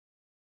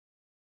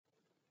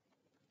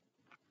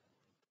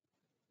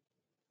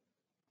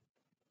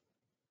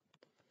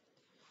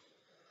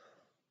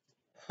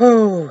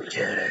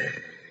Okay.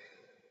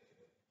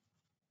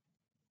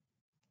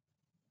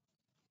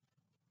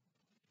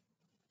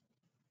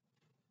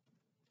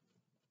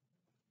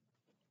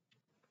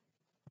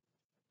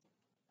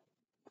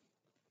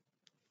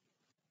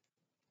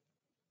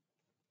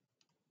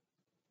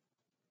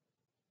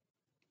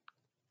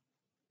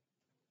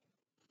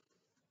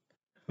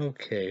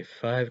 Okay,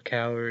 5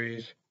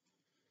 calories,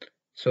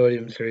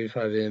 sodium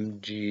 35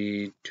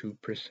 mg,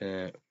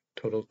 2%,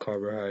 total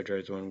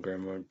carbohydrates 1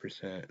 gram,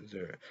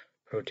 1%,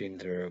 protein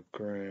 0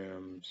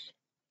 grams,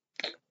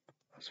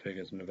 Las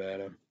Vegas,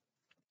 Nevada.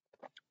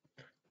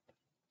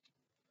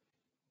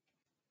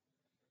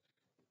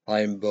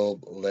 Light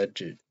bulb,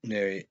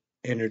 legendary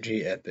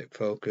energy, epic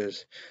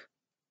focus,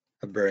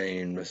 a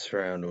brain was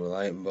surrounded with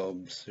light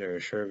bulbs, zero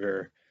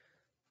sugar,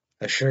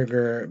 a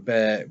sugar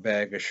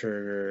bag of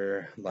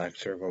sugar, black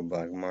circle,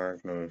 black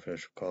mark, no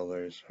artificial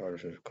colors,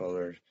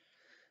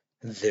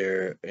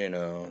 there,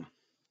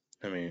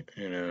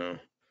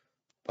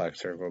 black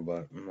circle,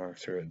 black mark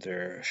through it.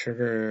 Zero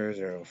sugar,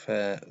 zero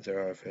fat,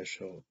 zero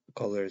artificial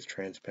colors,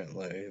 transparent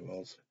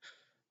labels.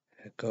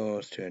 It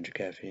goes 200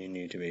 caffeine,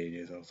 need to be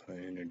is also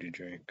an energy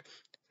drink.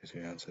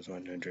 60 ounces,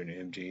 100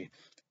 mg,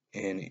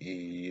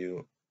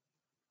 NEURO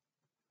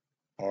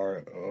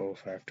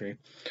factory.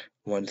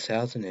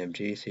 1000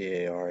 mg,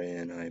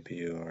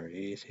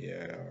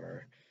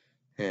 CARNIPURE,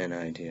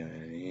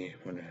 NITINE,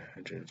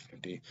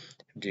 150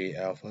 mg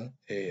alpha,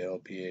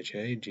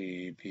 ALPHA,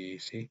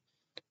 GPC,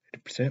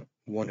 50%,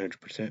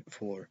 100%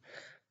 for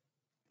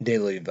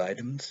daily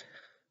vitamins,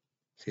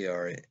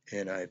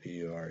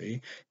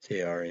 CRNIPURE,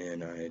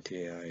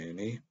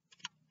 CRNITINE,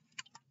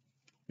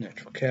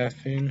 natural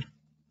caffeine.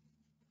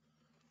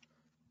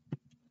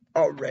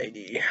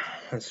 Alrighty,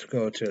 let's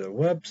go to the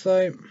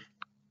website.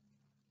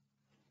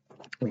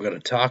 I'm going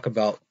to talk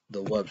about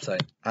the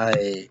website.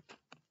 I,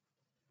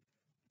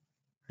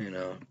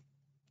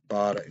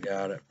 bought it,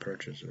 got it,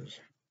 purchases.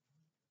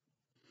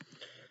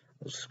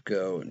 Let's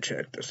go and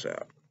check this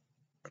out.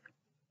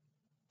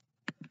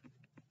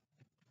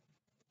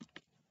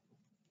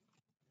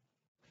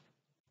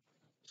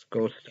 It's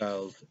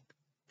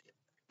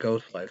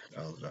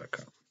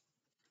ghostlifestyles.com.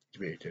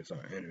 It's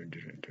on energy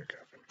drink.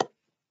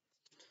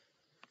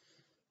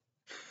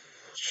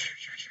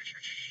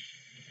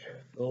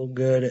 Feel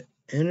good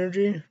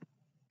energy.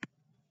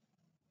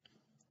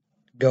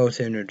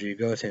 Ghost Energy,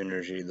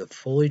 the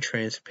fully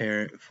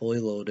transparent, fully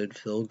loaded,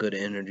 feel good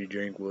energy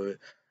drink we've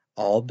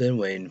all been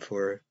waiting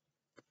for.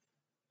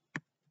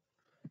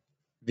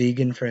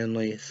 Vegan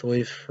friendly,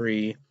 soy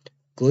free,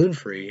 gluten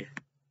free,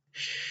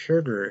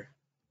 sugar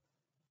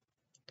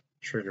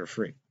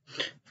free.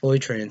 Fully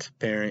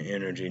transparent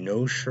energy,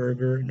 no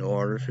sugar, no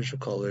artificial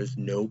colors,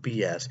 no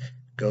BS.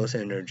 Ghost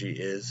Energy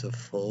is a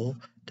full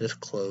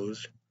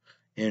disclosed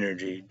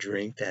energy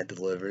drink that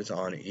delivers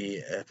on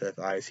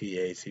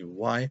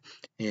EFFICACY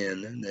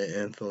and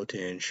the info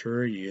to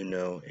ensure you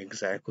know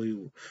exactly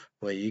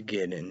what you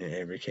get in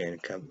every can,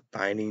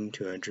 combining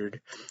 200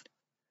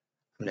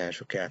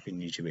 natural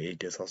caffeine each of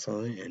 8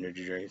 also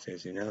energy drink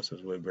 16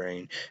 ounces with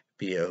brain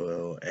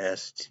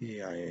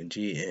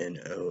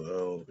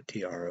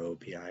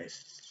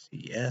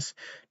BOOSTINGNOOTROPICS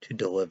to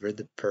deliver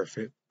the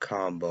perfect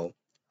combo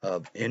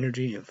of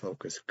energy and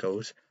focus.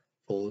 Goes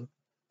full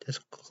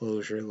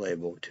disclosure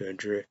label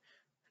 200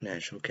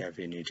 natural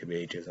caffeine each of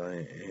 8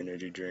 on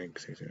energy drink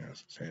 16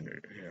 ounces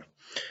standard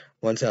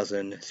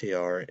 1000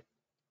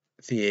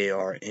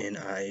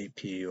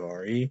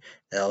 CARNIPURE,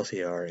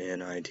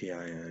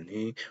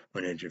 LCRNITINE,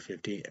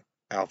 150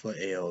 alpha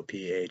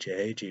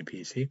ALPHA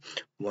GPC,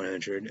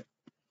 100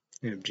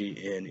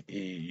 mg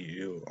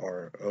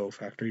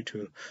factory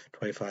to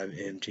 25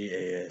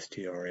 mg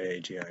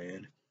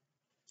ASTRAGIN.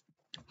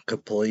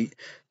 Complete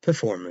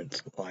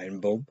performance,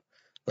 light bulb,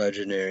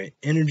 legendary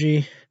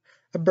energy,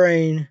 a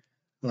brain,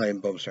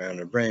 light bulb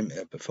surrounded brain,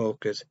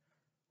 epifocus,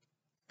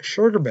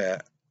 sugar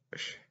bag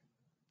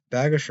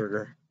of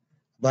sugar,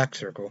 black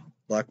circle,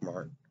 black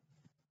mark,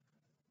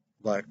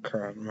 black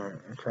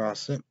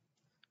across it.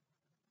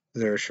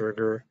 There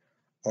sugar,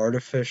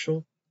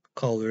 artificial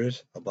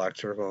colors, a black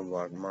circle and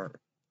black mark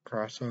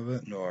across of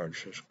it, no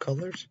artificial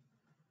colors.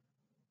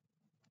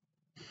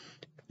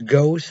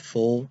 Ghost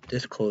full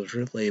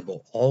disclosure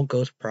label. All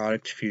Ghost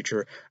products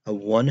feature a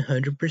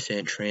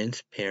 100%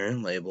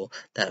 transparent label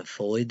that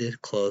fully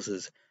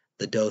discloses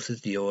the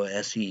dosage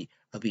DOSE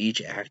of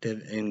each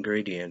active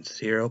ingredient.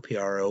 0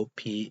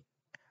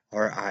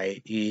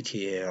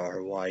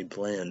 PROPRIETARY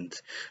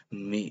blends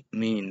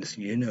means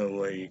you know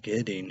what you're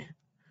getting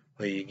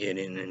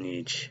in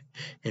each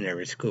and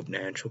every scoop.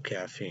 Natural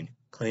caffeine,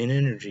 clean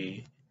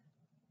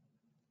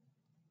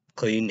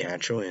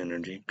natural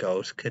energy.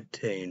 Ghost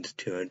contains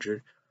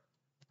 200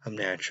 of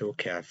natural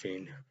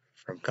caffeine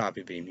from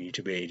coffee bean, each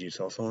of ages,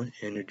 also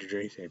energy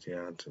drink 18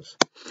 ounces,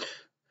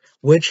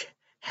 which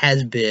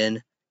has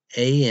been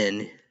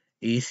ANECDOTALLY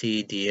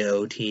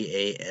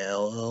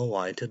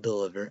to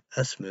deliver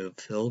a smooth,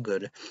 feel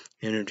good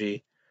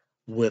energy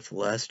with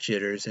less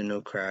jitters and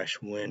no crash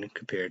when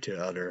compared to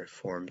other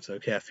forms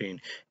of caffeine.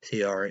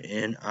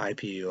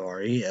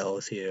 CRNIPURE,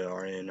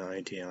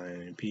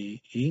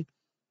 LCRNITINPE,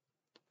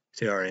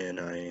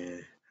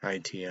 CRNITINE,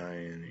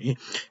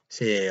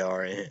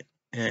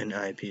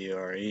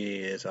 CARNIPURE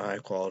is a high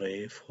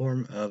quality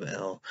form of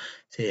L,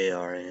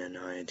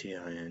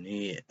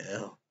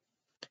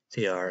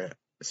 CARNITINE,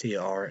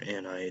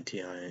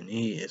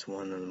 CRNITINE is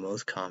one of the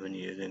most common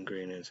used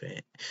ingredients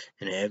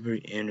in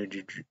every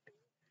energy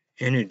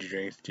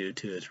drinks due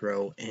to its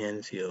role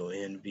in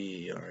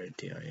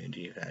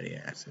CONVERTING fatty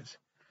acids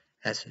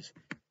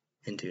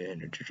into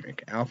energy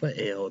drink. Alpha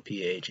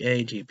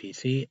ALPHA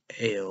GPC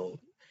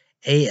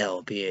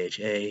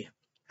ALPHA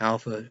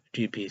alpha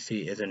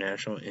GPC is a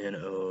natural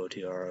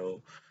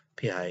NOOTROPIS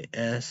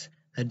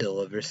that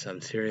delivers some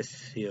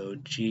serious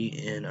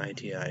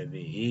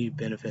COGNITIVE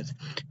benefits.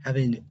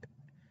 Having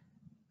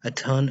a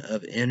ton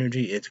of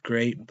energy is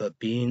great, but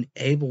being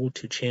able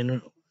to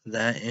channel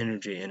that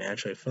energy and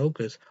actually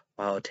focus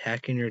while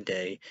attacking your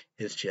day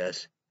is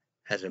just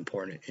as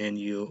important.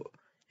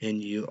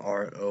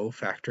 NURO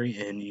Factory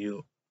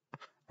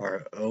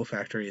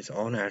is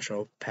all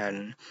natural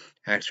patent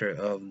extract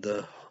of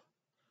the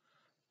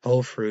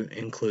whole fruit,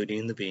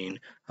 including the bean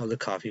of the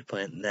coffee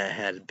plant that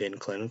has been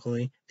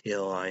clinically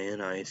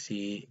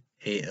CLINICALOY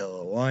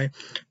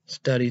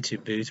studied to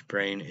boost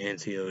brain and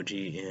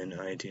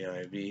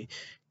COGNITIVE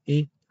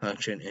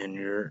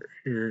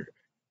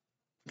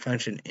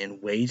function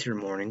in ways your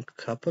morning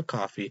cup of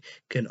coffee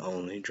can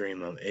only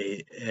dream of.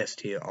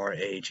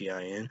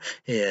 ASTRAGIN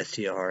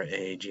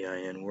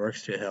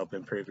works to help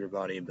improve your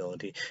body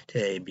ability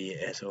to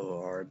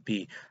absorb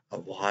a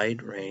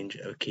wide range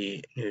of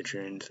key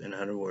nutrients. In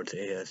other words,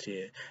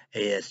 ASTRAGIN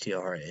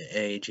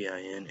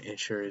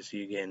ensures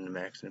you gain the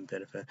maximum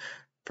benefit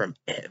from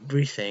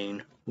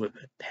everything with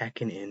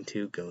packing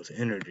into Ghost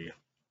Energy.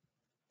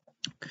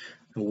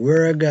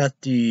 Where I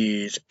got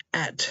these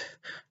at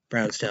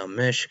Brownstown,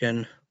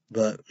 Michigan,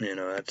 but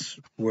that's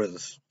where the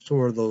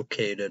store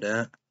located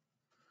at.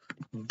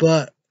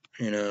 But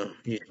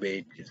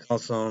YouTube is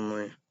also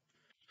only,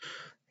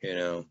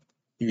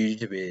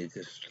 YouTube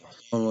is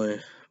only.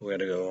 We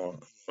gotta go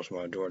on. That's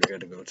my door. I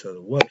gotta go to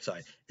the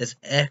website. It's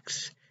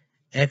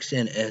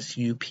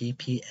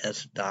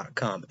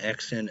xnsupps.com.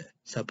 XN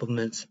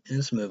supplements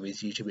and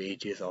smoothies.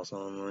 YouTube is also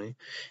only.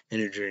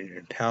 Energy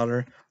and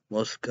powder.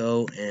 Let's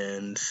go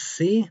and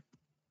see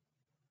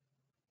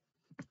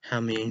how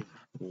many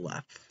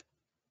left.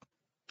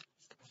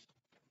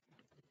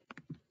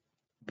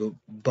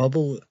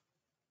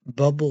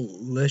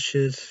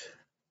 Bubblicious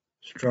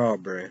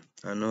strawberry.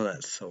 I know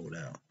that's sold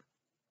out.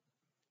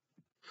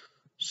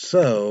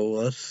 So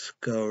let's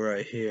go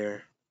right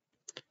here.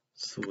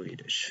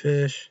 Swedish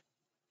fish.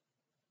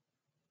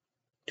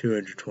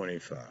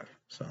 225.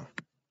 So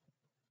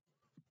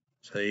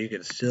you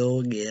can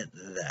still get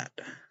that.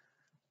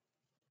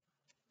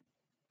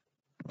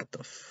 What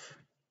the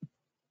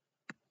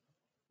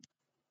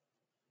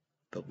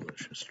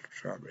Bubblicious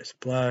strawberry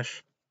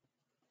splash.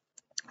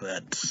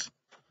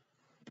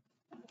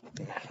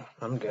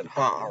 I'm getting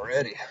hot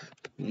already.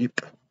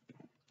 Yep.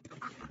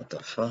 What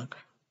the fuck?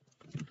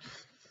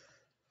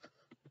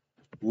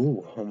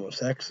 Ooh,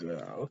 almost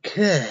exited.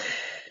 Okay.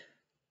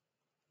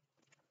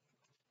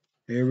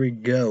 Here we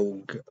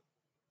go.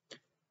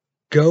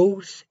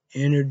 Ghost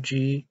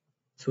Energy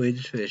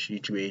Swedish fish.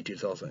 Each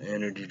is also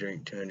energy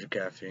drink, 200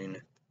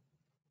 caffeine,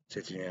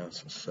 16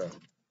 ounces. So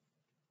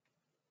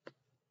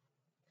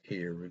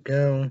here we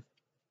go.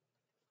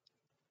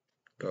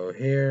 Go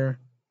here.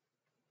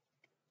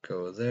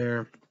 Go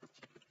there.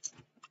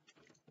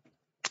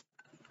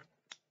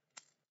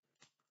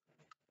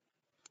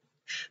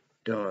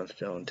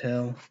 Don't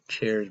tell.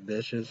 Cheers,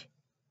 bitches.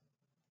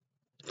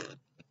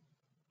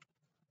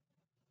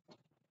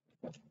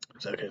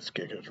 So it's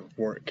Kick-Ass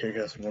Report.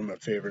 Kick-Ass is one of my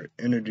favorite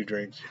energy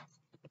drinks.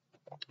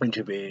 And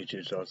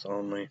sauce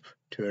only.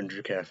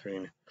 200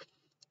 caffeine.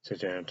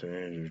 16 ounces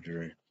energy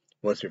drink.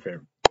 What's your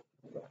favorite?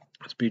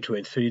 It's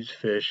between Swedish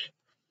fish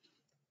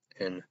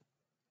and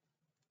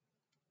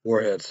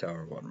Warhead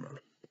sour watermelon.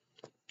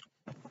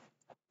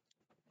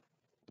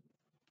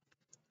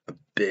 A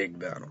big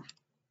battle.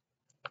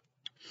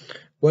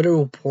 Weather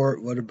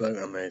report. Weather button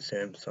on my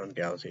Samsung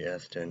Galaxy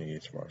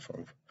S10e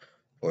smartphone.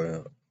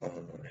 Right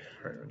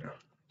now.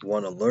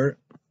 One alert.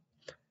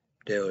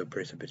 Daily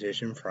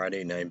precipitation.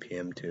 Friday 9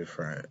 p.m. to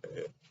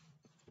Friday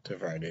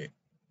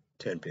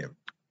 10 p.m.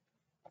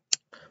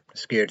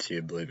 Scared to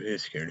you, believe it.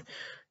 Who's scared?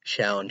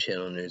 Shao and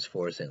Channel News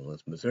 4, St.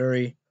 Louis,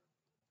 Missouri.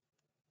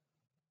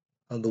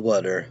 On the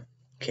weather.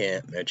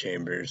 Camp, Matt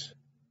Chambers,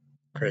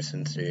 Chris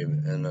and Steve,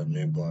 and a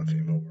new blog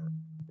female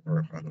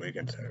work on the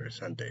weekend, Saturday,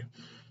 Sunday.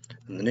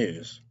 In the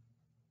news,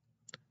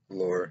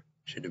 Laura,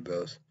 she did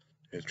both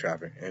news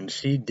traffic, and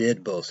she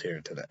did both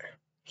here today.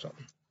 So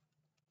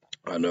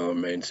I know her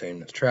main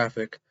saying is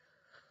traffic.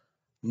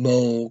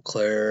 Mo,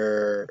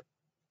 Claire,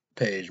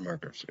 Page,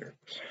 marker series.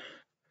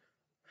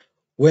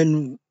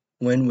 Wind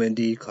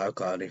windy,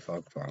 cloudy,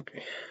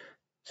 foggy.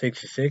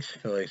 66,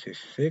 Philly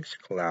 66,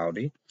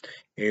 cloudy.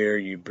 Air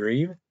you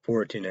breathe,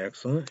 14,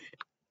 excellent.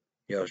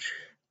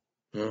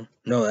 No,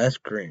 that's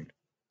green.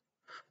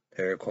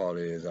 Air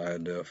quality is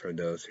ideal for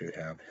those who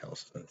have health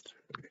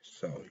sensitivity.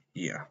 So,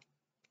 yeah.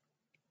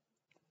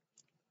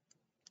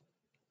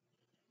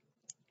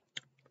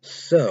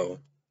 So,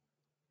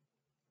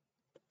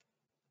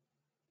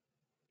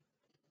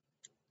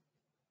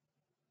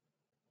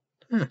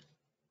 what?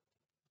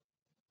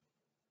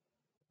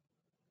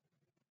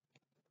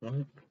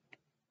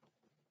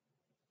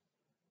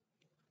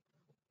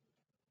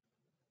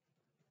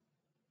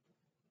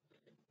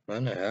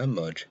 Might not have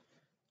much.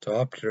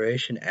 Top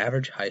duration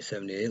average high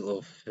 78,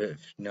 low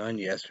 59.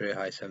 Yesterday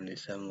high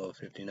 77, low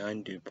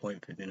 59. Dew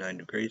point 59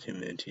 degrees.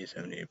 Humidity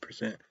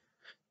 78%.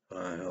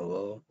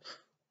 Hello.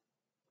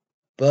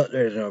 But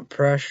there's no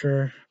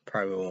pressure.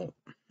 Probably won't.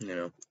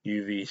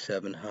 UV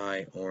 7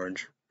 high,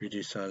 orange.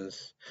 Reduced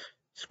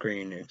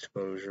sunscreen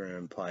exposure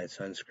and apply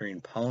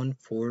sunscreen. Pollen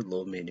 4,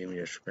 low medium.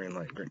 Your screen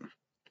light green.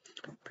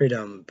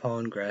 Predominant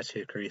pollen, grass,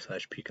 hickory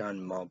 /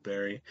 pecan,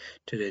 mulberry.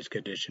 Today's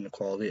condition, the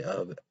quality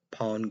of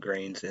pollen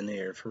grains in the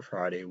air for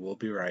Friday will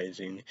be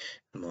rising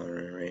in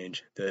moderate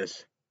range.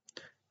 This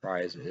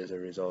rise is a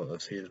result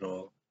of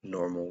seasonal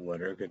normal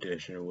weather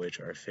conditions which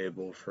are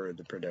favorable for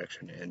the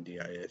production of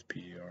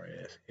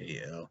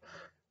DISPRSAL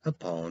of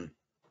pollen.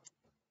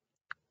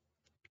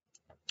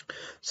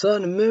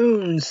 Sun,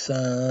 moon,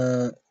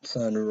 sun.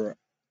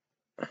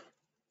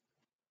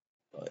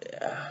 Oh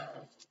yeah.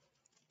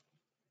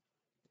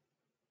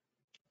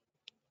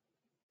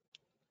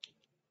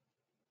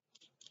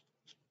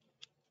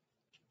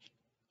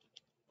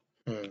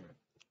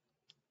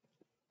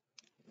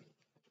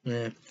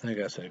 Yeah, I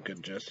guess I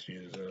could just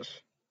use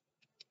this.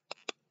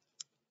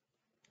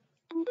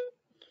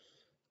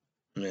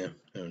 Yeah,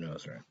 who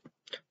knows, right?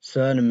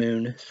 Sun and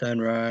moon,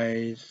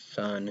 sunrise,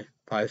 sun,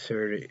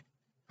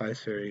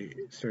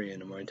 5:33 in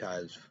the morning,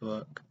 tired as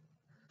fuck.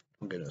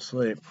 I'm gonna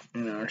sleep,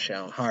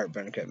 Shall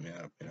heartburn kept me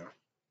up,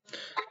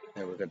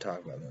 And we could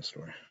talk about that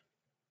story.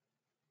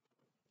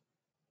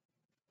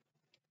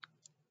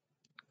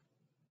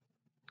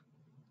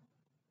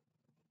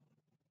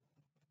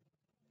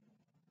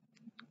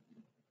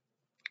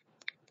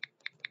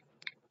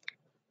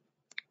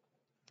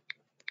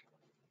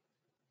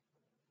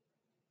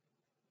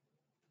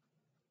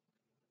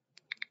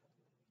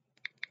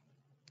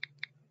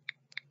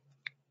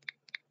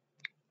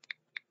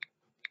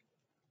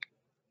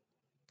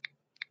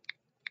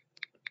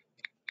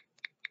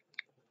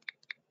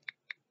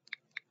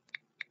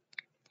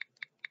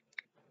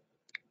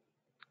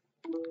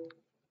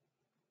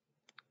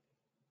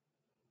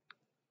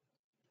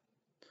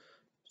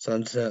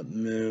 Sunset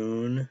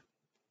moon,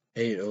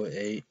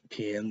 8:08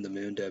 p.m. The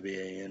moon,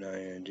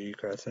 WANING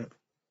crescent.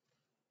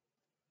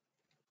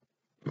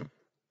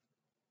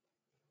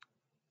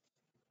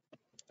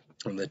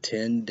 On the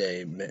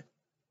 10-day, May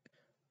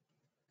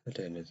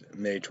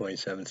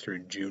 27th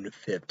through June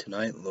 5th.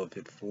 Tonight, low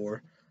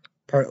 54.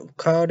 Partly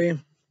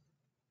cloudy.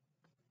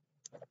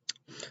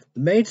 The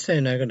main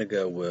thing I'm gonna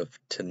go with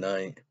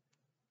tonight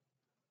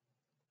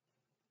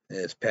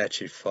is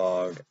patchy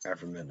fog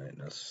after midnight.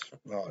 That's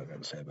all I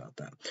gotta say about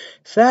that.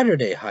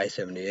 Saturday, high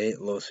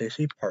 78, low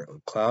 60, partly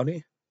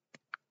cloudy.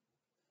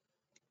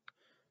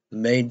 The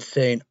main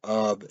thing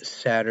of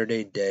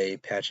Saturday day,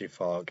 patchy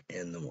fog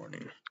in the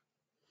morning.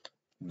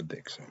 The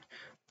big thing.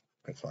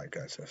 It's like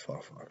I said,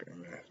 fog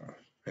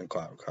and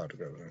cloud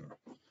goes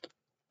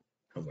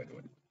in. Wait.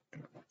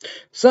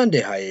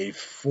 Sunday, high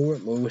 84,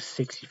 low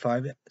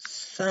 65,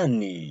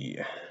 sunny.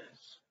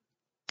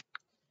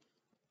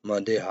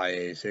 Monday, high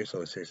 86,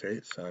 low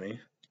 68, sunny.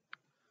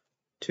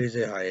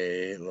 Tuesday, high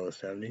 88, low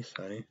 70,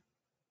 sunny.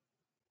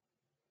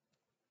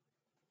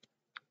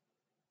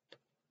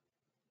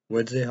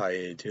 Wednesday, high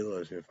 82,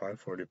 low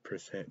 05,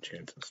 40%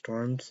 chance of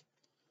storms.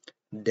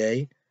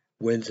 Day,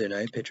 Wednesday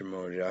night, picture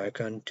mode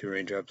icon, 2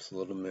 raindrops,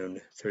 little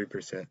moon,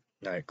 3%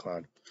 night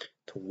cloud.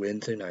 To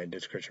Wednesday night,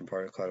 description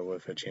part cloud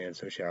with a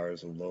chance of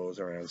showers, lows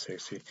around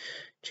 60,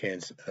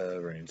 chance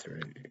of rain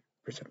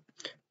 30%.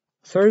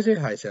 Thursday,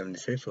 high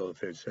 76, low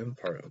 57,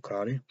 partly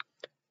cloudy.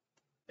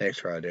 Next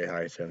Friday,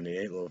 high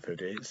 78, low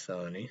 58,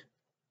 sunny.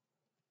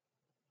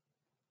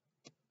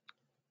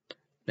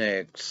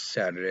 Next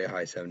Saturday,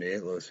 high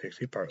 78, low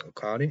 60, partly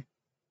cloudy.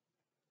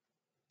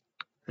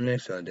 And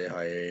next Sunday,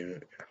 high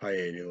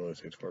 80, low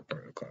 64,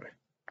 partly cloudy.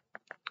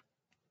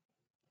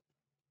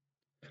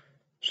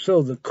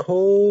 So the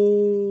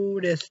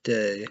coldest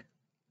day,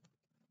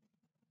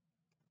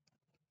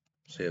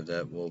 see if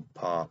that will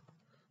pop.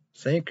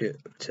 Think it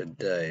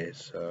today,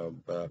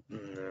 but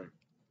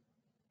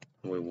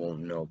we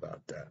won't know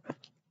about that.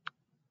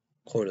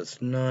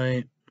 Coldest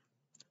night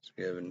is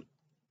given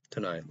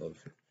tonight, low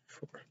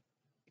 54.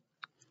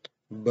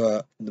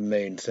 But the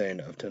main thing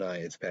of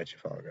tonight is patchy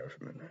fog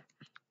after midnight.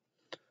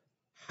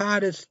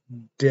 Hottest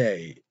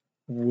day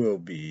will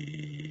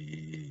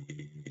be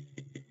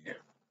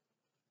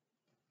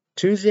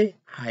Tuesday,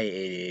 high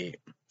 88,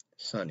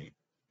 sunny.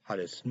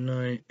 Hottest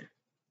night,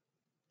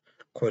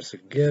 course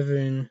of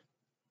giving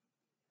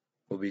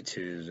will be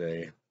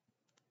Tuesday,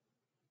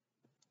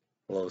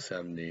 low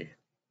 70,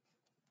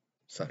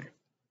 sunny.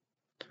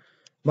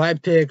 My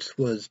picks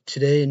was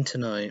today and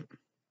tonight.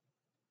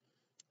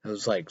 It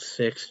was like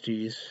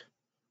 60s.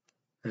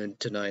 And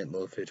tonight,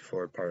 low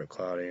 54, partly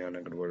cloudy. I'm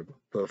not going to worry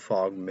about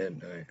fog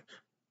midnight.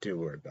 Do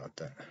worry about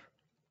that.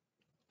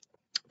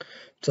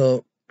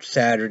 So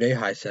Saturday,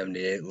 high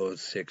 78, low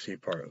 60,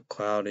 partly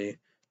cloudy,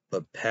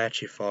 but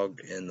patchy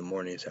fog in the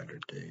morning.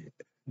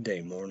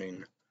 Saturday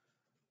morning.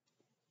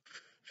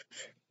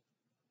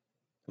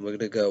 We're going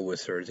to go with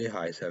Thursday,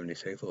 high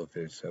 76, low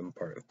 57,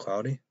 partly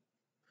cloudy.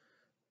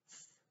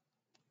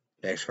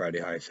 Next Friday,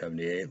 high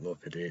 78, low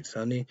 58,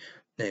 sunny.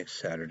 Next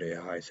Saturday,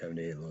 high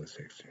 78, low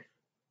 60.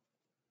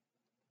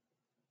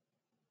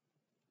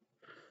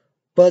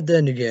 But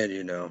then again,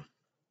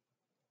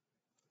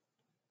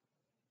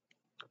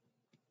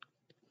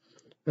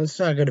 it's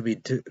not going to be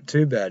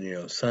too bad.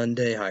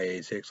 Sunday, high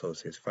 86, low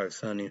 65,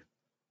 sunny.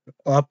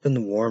 Up in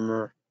the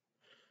warmer,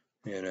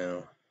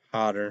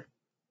 hotter.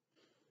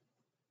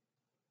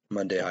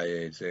 Monday, high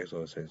 86,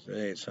 low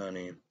 68,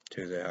 sunny.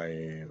 Tuesday, high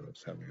 80, low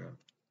 79.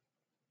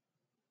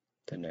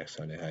 The next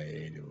Sunday, high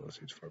 80, low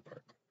 64,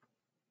 park.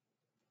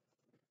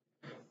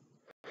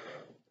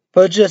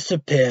 But it just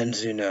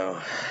depends,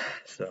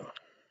 So,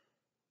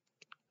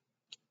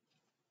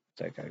 it's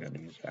like I gotta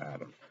use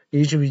Adam.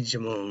 YouTube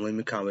Jamon, leave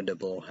me comment down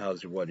below.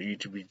 How's your water?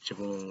 YouTube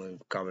Jamon, leave me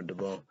comment down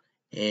below.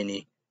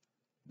 Any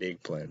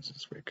big plans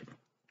this weekend?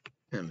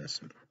 I'm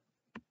missing.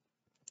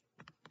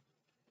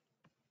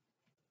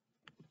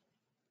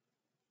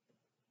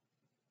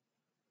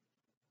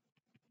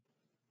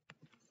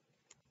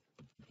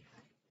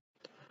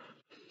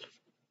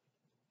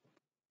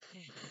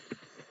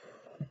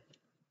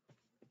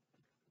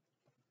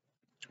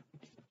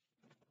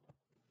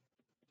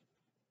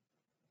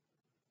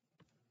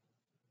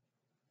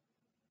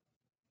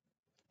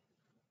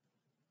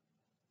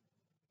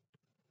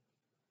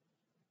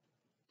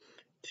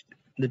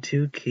 The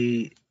two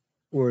key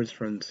words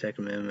from the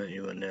Second Amendment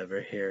you will never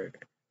hear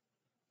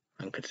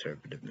on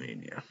conservative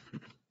media.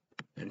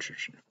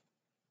 Interesting.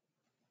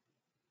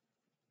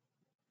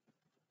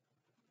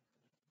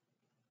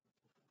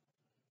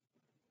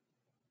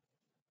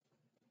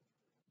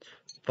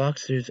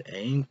 Fox News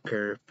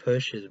anchor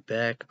pushes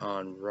back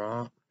on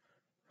Ron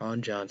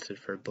Johnson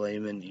for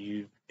blaming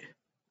you.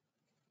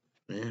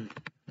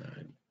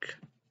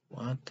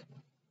 What?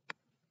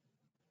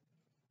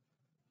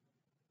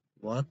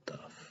 What the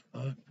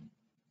fuck?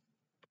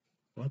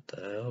 What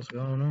the hell's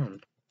going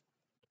on?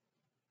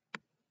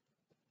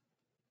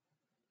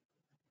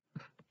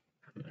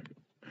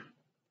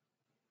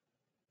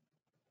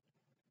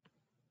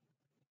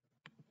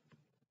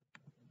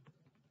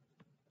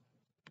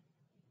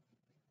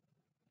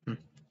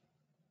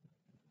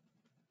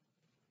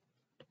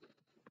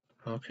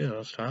 Okay,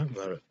 let's talk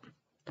about it.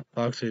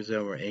 Fox News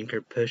over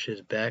anchor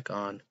pushes back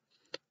on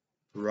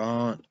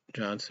Ron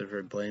Johnson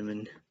for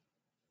blaming.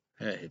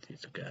 I hate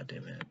these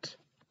goddamn ads.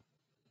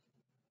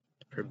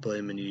 For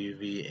blaming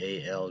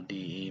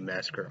UVALDE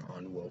massacre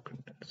on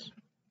wokeness.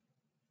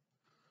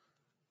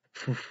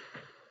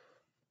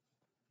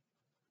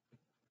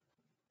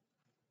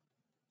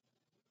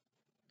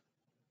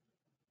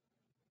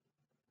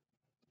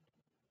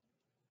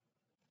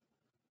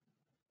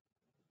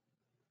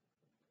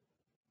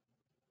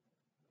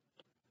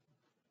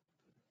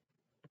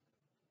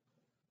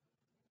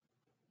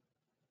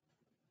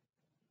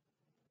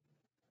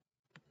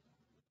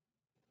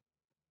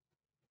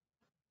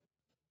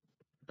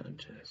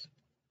 Just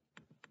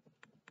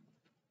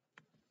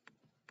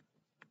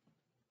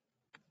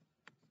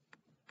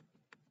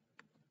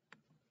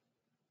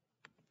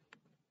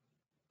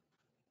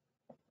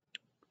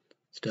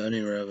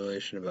stunning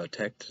revelation about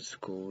Texas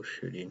school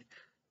shooting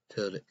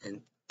till the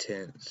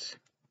intense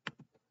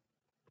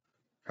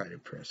Friday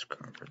press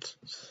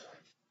conferences.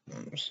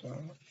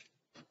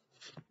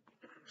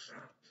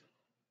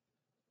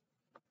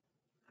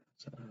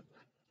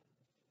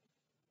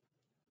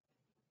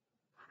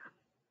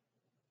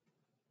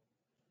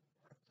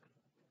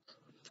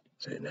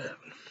 Say that.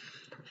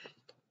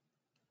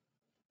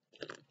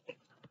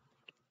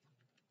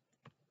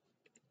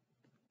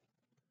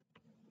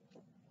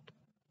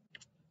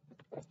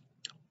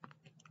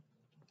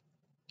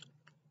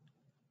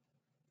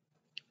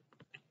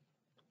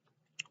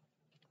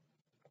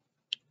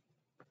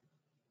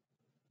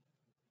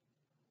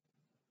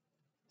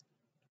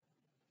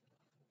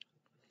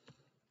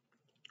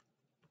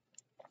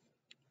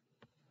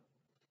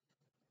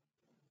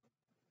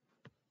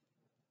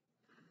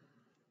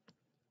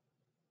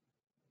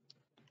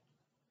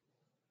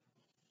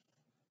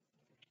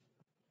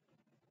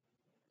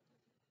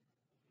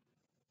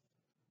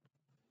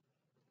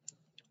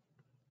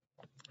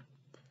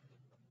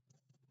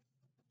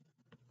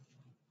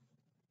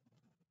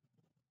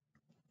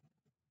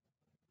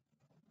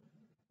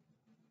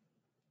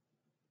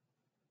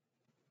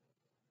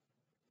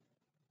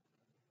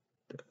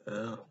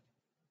 Oh,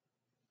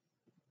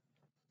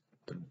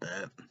 the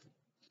bat.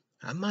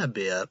 I might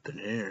be up in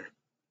here.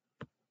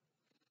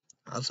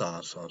 I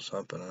saw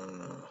something, I don't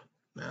know,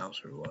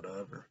 mouse or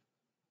whatever.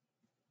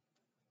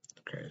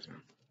 Crazy.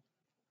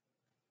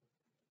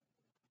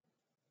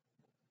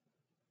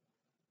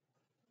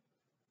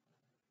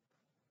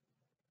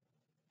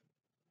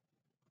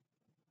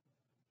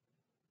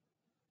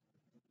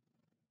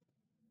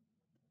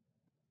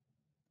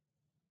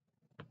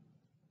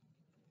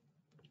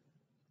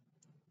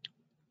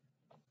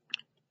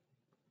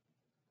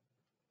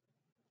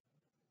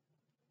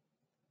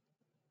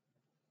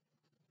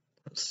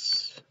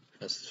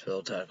 This is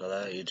Phil Tackle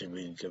that. YouTube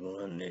media give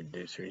one. Need to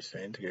do 3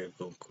 things. Get a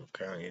Google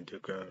account, YouTube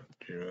account,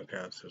 Gmail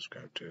account,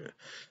 subscribe to it.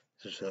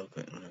 This is Phil,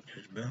 click on the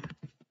notification bell.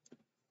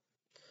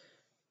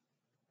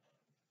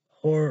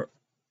 Horror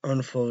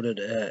unfolded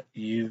at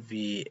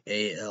UVALDE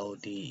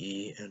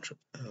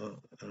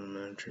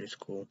Elementary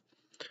School.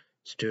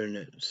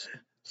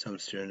 Some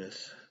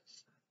students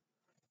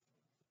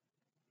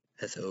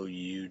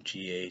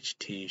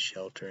SOUGHT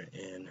shelter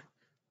in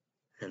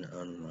an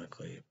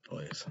unlikely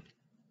place.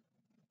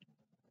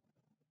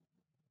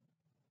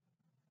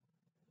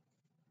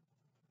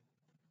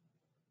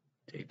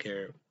 Take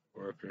care,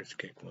 workers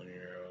kick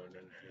 1-year-old in the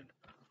head.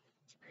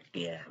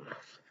 Yeah,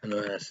 I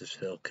know that's this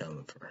Phil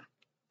coming for.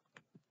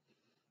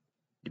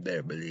 You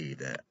better believe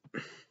that.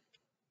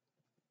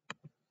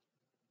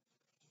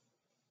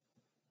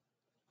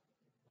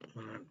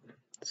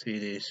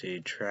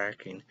 CDC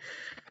tracking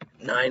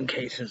 9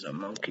 cases of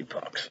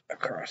monkeypox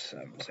across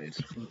 7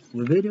 states.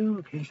 The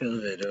video? Can you show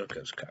the video?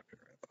 Because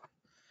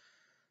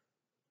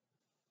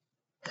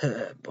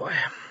copyright. Boy.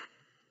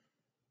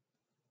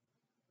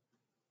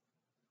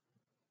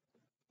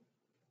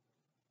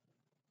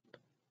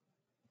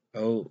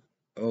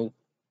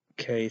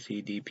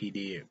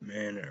 KCDPD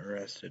man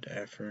arrested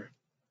after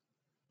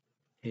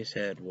he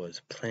said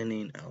was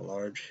planning a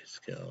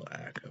large-scale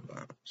act of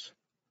violence.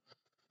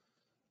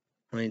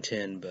 Only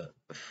 10, but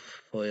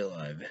fully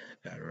alive,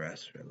 got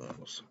arrested at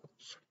level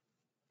schools.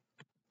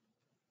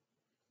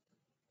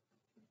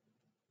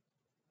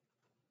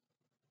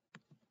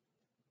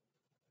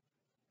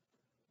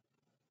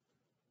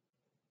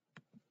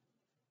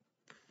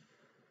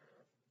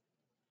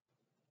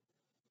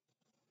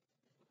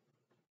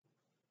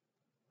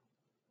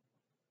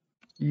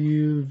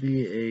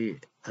 UVALDE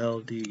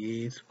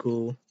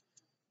school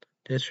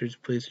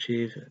district police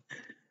chief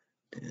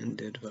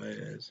identified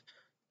as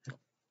the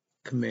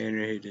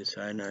commander who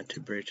decided not to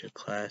breach a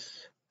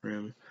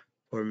classroom.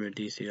 Former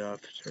DC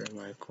officer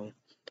Michael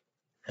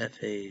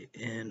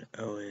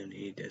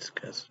FANONE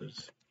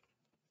discusses.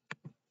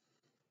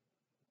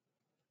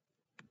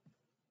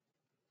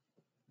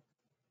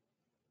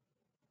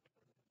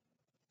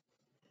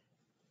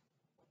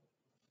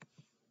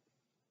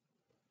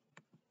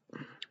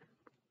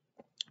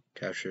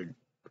 Captured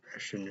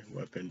Russian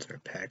weapons are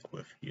packed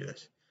with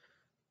U.S.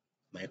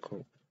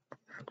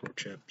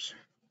 microchips.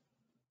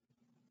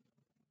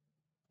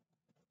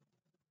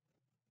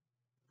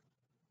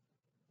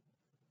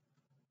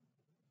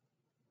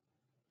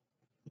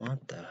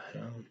 What the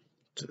hell?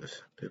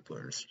 People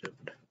are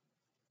stupid.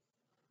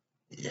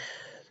 Yeah.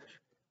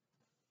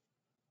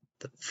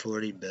 The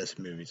 40 best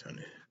movies on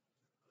it.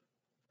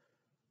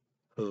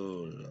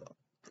 Hold up.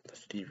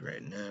 Steve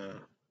right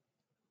now.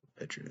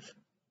 Pictures.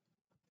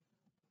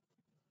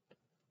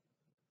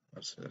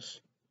 What's this?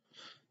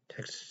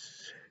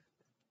 Texas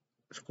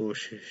school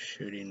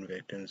shooting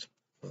victims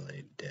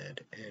play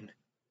dead and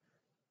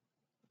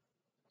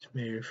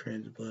smear your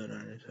friend's blood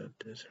on yourself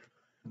to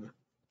survive.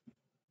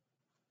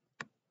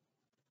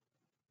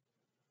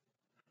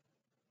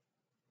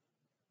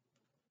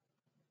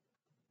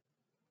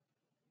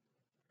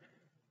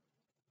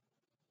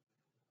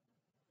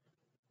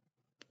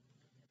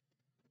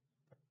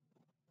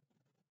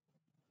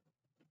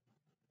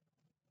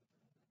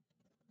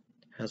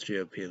 House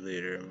GOP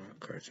leader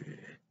McCarthy,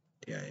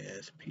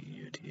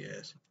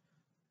 DISPUTS,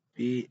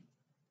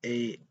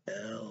 BALIDIDY,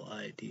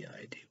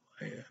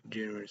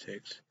 January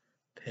 6th,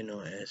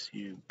 Panel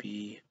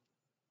SUBPOENA.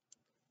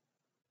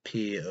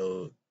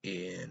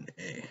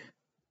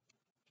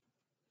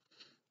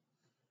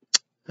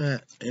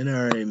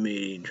 NRA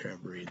meeting,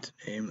 Trump reads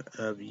name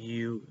of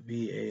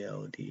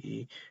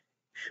UVALDE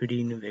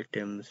shooting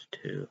victims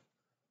to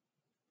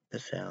the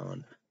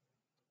sound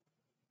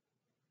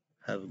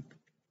of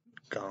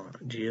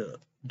GONGS.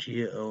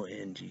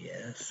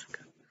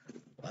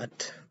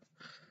 What?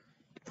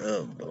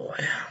 Oh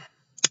boy.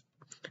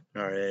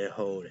 NRA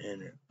hold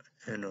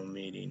annual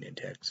meeting in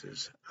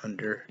Texas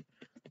under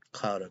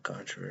cloud of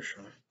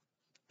controversial.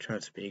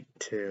 Trump speak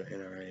to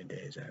NRA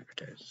days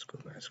advertised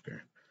school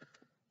massacre.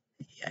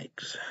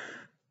 Yikes.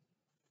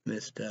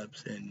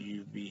 Missteps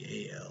in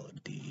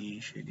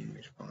UVALDE shooting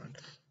response.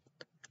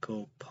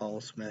 Go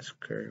Pulse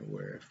massacre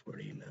where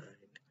 49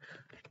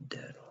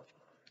 dead.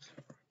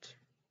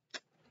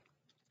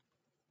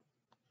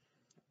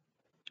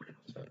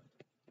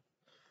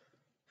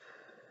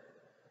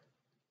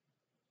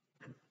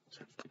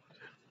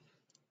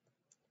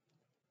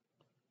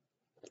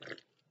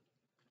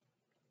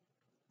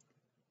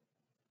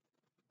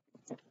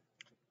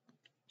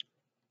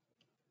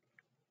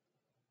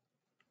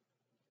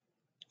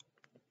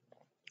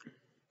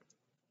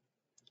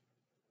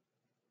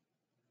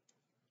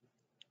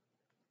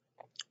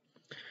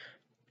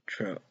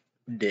 Trump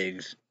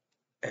digs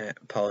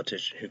at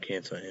politician who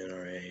cancel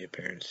NRA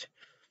appearance.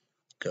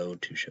 Go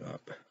to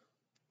shop.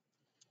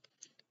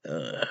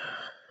 Boy,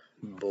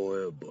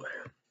 oh boy.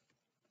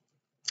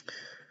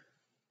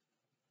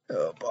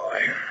 Oh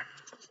boy.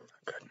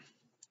 Good.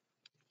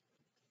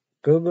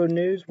 Google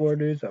News, War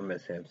News on my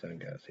Samsung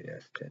Galaxy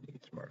S10e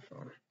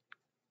smartphone.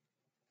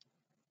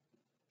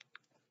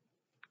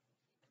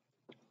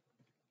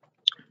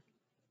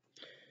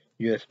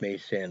 U.S. may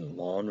send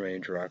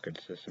long-range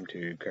rocket system to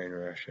Ukraine.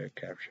 Russia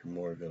captured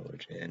more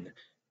village in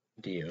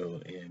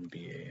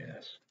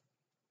Donbas.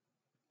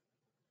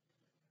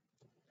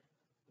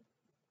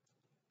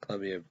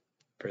 Colombia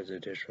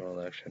presidential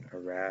election. A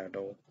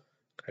rattle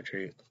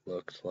country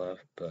looks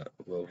left, but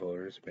will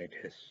voters make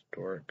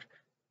historic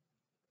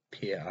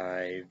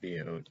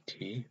pivot?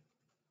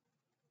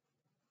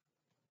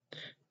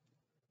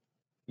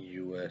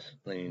 U.S.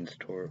 leans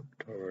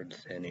towards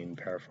sending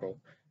powerful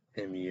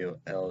multiple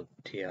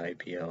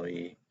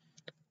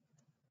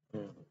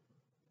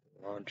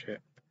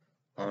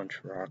launch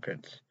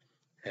rockets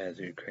as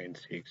Ukraine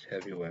seeks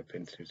heavy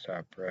weapons to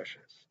stop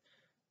Russia's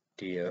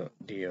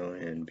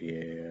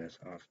Donbas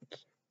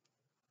offensive.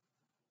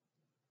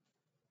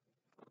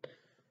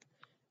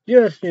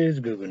 U.S. News,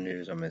 Google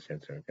News on my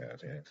Samsung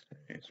Galaxy S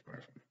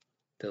smartphone.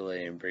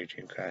 Delay in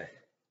breaching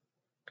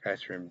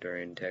classroom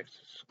during Texas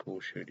school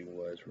shooting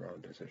was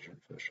wrong decision,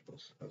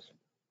 officials.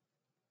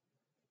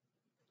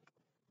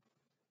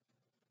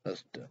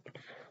 Let's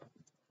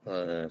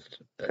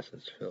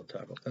fill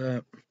title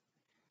that.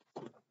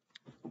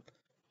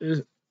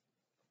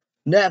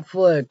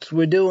 Netflix,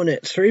 we're doing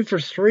it 3 for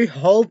 3,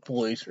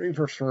 hopefully 3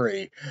 for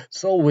 3.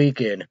 So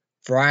weekend,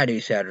 Friday,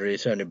 Saturday,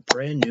 Sunday,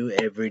 brand new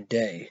every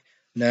day.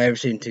 Now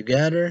everything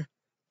together,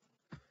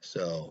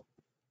 so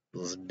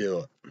let's do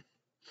it.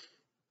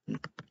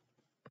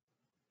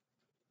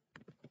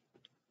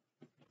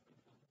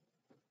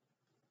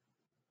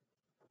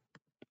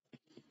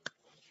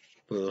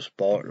 Put a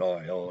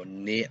spotlight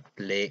on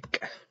Netflix.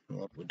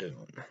 What we're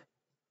doing.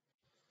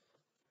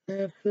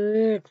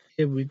 Netflix,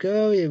 here we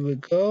go,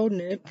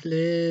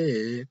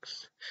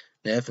 Netflix.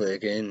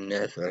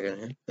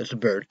 Netflix. It's a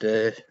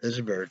birthday.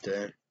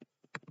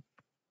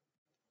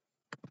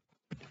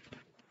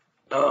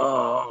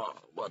 Oh,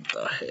 what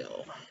the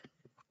hell?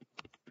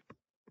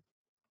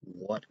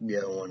 What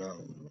going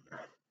on?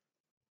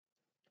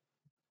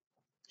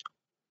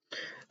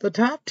 The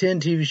top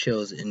 10 TV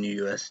shows in the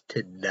U.S.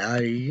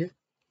 today.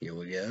 Here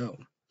we go.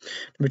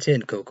 Number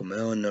 10,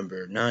 Cocomelon.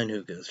 Number 9,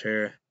 Who Goes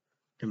Fair.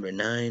 Number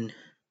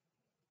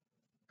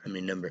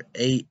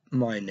 8,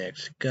 My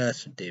Next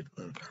Gus. Dave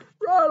Bloom.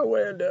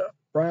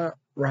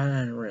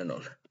 Ryan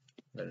Reynolds.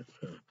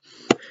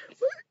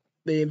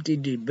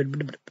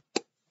 BMTG.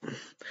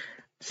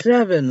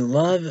 7,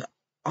 Love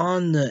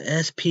on the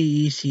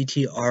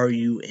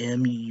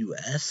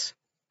SPECTRUMUS.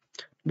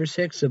 Number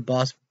 6, The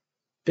Boss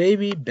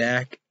Baby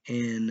Back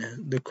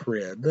in the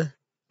Crib.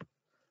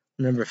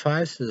 Number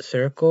 5, The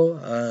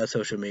Circle,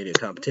 social media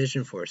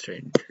competition for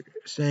Stranger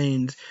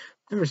Things.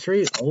 Number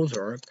 3,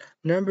 Ozark.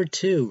 Number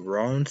 2,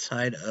 Wrong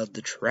Side of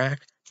the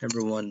Track.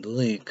 Number 1, The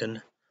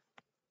Lincoln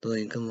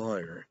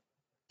Lawyer.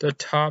 The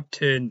top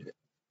 10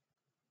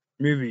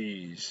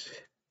 movies.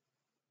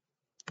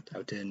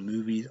 Top 10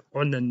 movies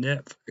on the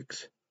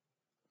Netflix.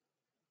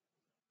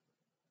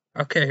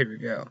 Okay, here we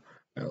go.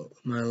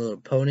 My Little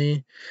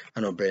Pony.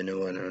 I know brand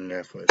new one on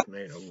Netflix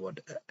made.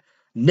 What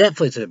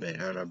Netflix has made.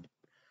 I don't know.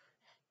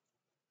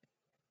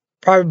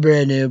 Probably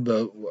brand new,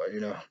 but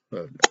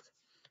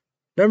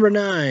Number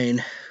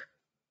 9.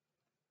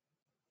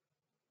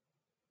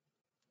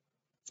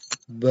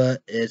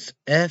 But it's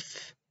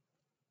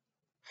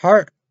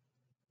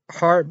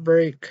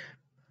Heartbreak.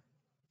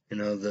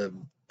 The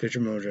picture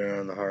emoji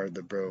on the heart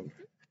that broke.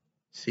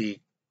 CK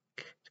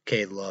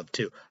Love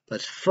 2.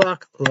 Let's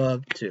fuck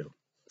Love 2.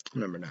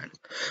 Number 9.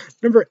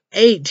 Number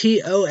 8,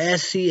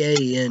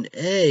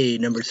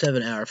 TOSCANA. Number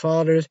 7, Our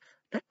Fathers.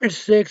 Number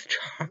 6,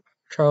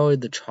 Charlie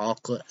the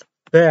Chocolate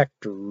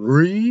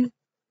Factory.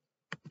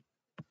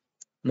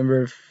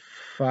 Number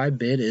 5,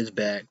 Bid is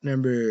Back.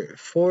 Number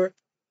 4,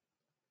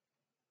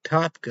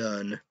 Top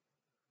Gun.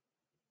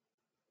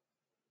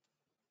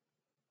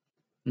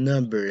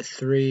 Number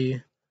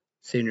 3,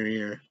 Senior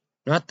Year.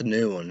 Not the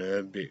new one.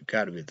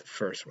 Gotta be the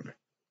first one.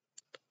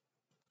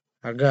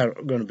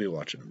 Gonna be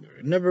watching the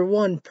movie. Number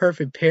 1,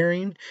 Perfect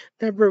Pairing.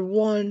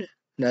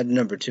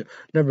 Number 2.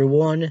 Number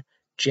 1,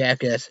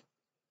 Jackass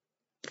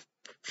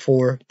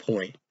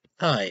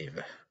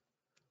 4.5.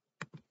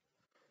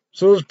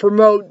 So let's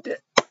promote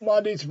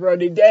Mondays,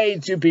 Friday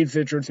days, 2 p.m.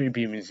 Central, 3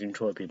 p.m. Eastern,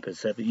 12 p.m.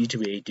 Pacific.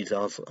 YouTube 80s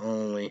also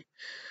only.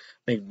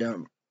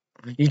 YouTube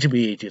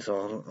 80s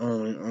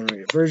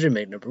only version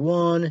made number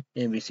 1.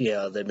 NBC,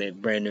 how they make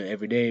brand new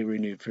every day,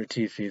 renewed for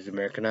 2 seasons.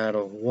 American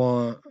Idol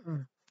 1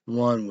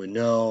 with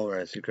no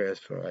Rancy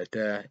Crespo like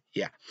that.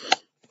 Yeah.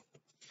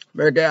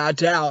 American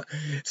Idol.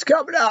 It's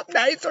coming up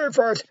May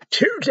 31st,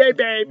 Tuesday,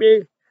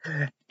 baby.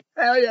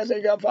 Hell yes, I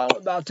got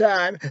followed about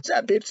time.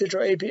 7 p.m.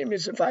 Central, 8 p.m.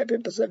 Eastern, 5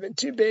 p.m. Pacific,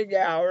 2 big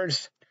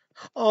hours.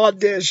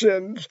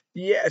 Auditions.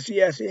 Yes,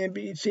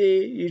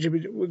 NBC.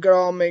 Usually we could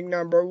all make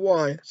number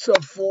 1. So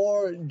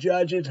 4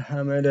 judges,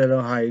 Hamid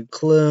Ohio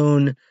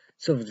Clune,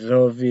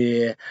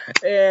 Sophia,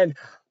 and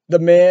the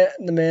man,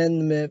 the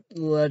myth,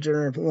 the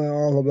legend,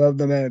 all above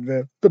the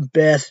man, the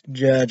best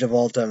judge of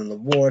all time in the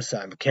war,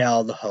 Simon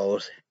Cowell, the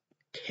host,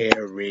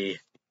 Terry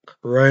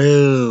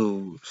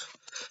Crews.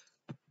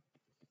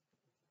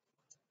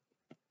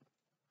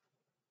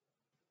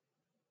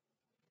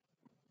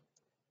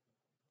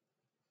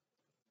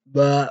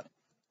 But,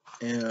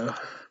 yeah.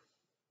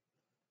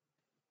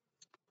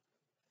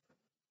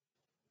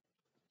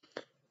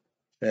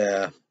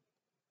 Yeah.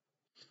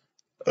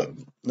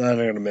 I'm not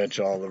going to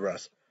mention all the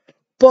rest.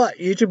 But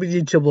YouTube is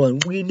YouTube,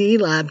 and we need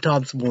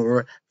laptops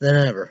more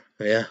than ever.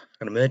 Yeah,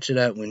 gonna mention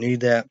that. We need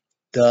that.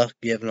 Duh,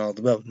 given all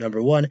the above.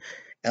 Number one,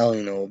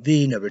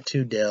 LNOV. Number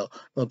two, Dell.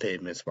 No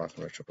payment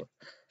sponsor retro.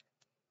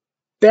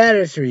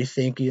 Battery three,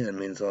 thank you. That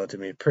means a lot to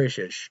me.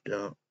 Appreciate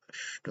it.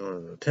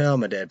 Don't tell.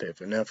 My dad paid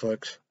for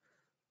Netflix.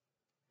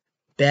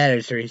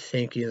 Battery three,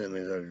 thank you. That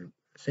means a lot.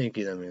 Thank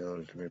you. That means a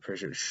lot to me.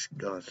 Appreciate it.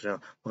 Don't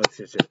tell. My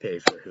sister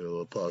paid for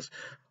Hulu Plus.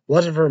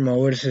 Wasn't for my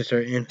older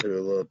sister in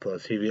Hulu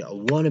Plus TV. I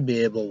want to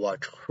be able to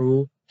watch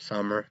Cruel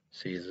Summer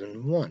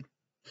Season 1.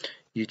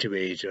 YouTube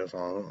AHF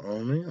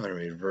only,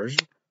 unrated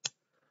version.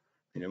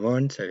 Number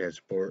one, second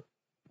sport.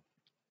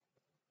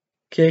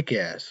 Kick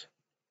Ass.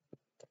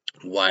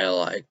 Why I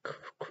like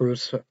Cruel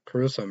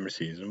Summer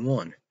Season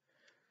 1.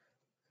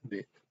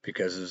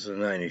 Because it's a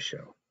 90s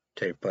show.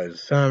 Take place in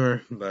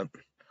summer, but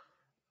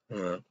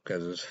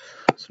because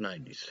it's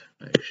 90s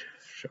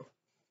show.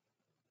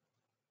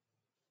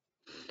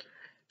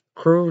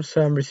 Cruel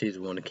Summer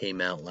Season 1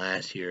 came out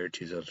last year,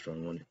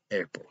 2021,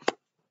 April.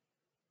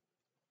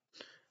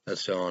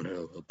 That's still on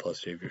Hulu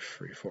Plus TV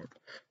freeform.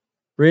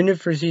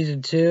 Renewed for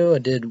season 2. I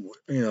did,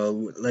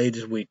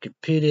 latest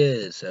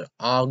Wikipedia. It said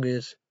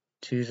August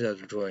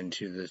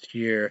 2022 this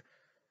year.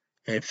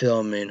 And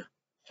filming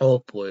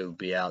hopefully will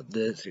be out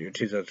this year,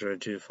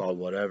 2022, fall,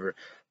 whatever.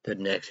 The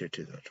next year,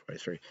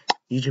 2023.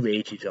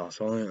 YouTube HT is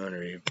also only on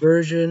a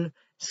version.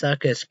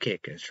 Suck Ass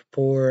Kick Ass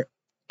Report.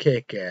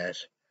 Kick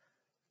Ass.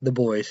 The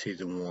Boys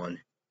Season 1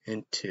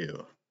 and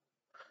 2.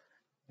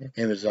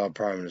 Amazon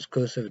Prime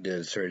exclusive. Did a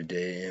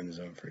 30-day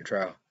Amazon free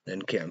trial.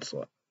 Then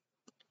cancel it.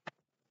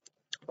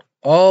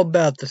 All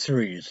about the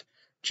threes.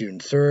 June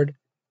 3rd,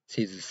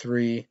 season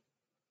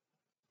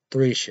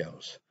 3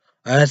 shows.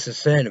 I asked the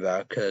saying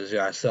about it because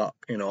I saw,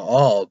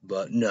 all,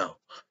 but no.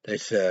 I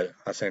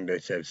think they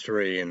said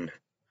 3, and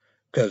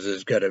because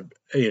it's got to,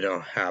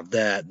 have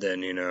that,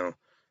 then,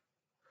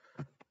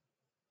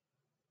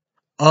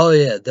 oh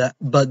yeah, that,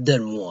 but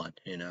then 1,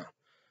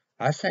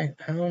 I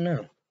don't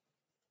know.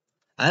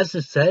 I asked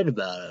the saying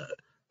about it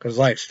because,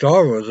 like,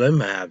 Star Wars, they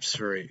might have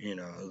 3,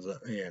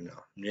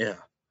 yeah.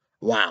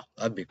 Wow,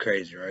 that'd be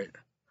crazy, right?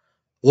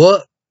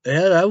 What?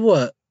 Yeah, that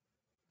what?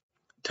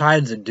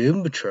 Tides of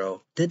Doom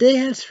Patrol. Did they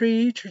have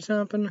 3 each or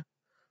something?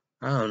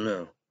 I don't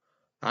know.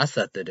 I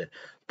thought they did.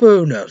 But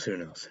who knows? Who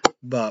knows?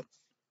 But,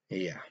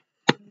 yeah.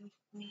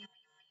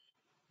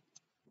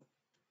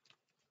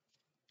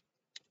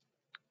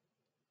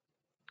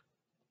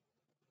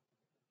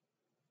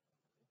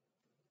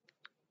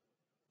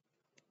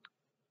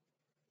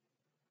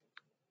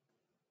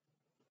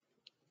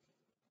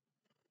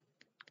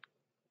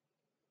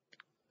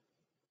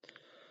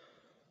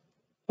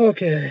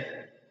 Okay.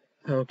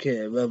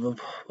 Okay, what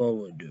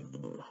we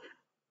do?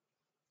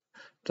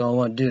 So I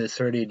want to do a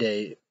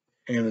 30-day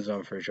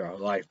Amazon free trial.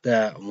 Like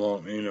that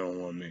won't, what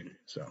I mean?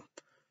 So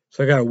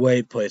I gotta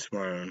wait, place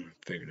tomorrow, and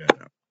figure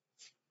that out.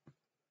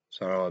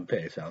 So I don't want to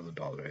pay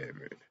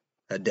 $1,000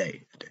 a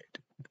day.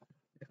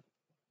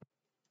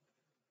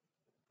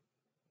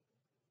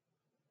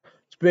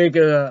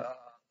 Speaking of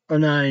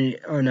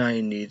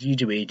R90s,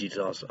 YouTube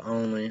AGs also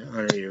only,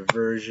 unrated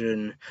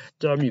version.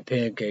 W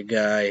Pancake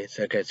Guy,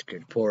 Sarcastic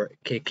Report,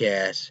 Kick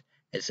Ass.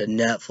 It's a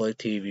Netflix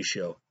TV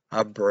show,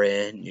 a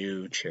brand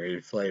new cherry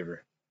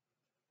flavor.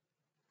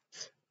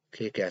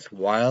 Kick Ass,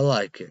 why I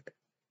like it,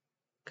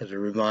 because it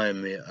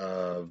reminded me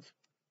of,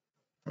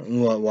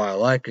 why I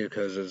like it,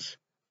 because it's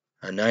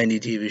a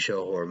 90s TV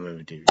show, horror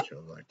movie TV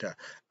show like that.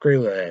 Great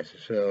with ass.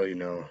 So,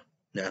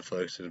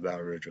 Netflix is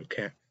about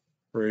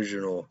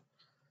original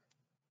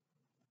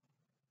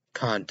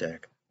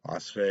content.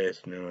 Las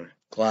Vegas,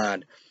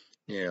 glad,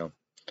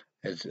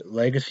 it's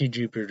Legacy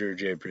Jupiter,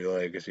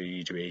 Legacy,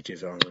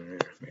 EGH on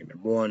number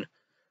 1.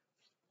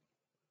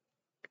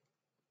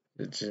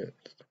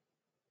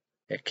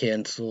 It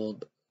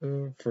canceled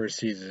first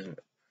season,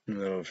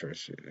 middle of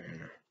first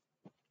season.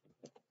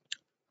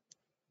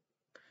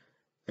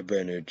 The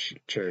brand new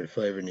cherry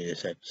flavor needed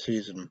second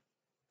season.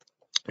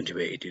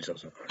 EGH is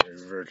also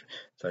reverse.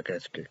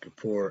 Sarcastic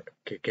Report,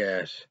 Kick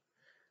Ass,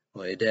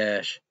 Lay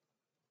Dash.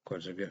 Of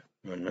course, I get,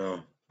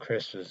 no,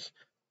 Christmas,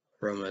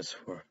 Romance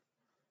for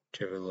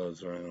Triple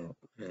Loves,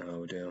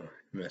 Deal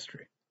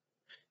Mystery.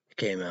 It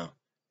came out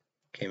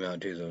in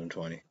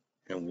 2020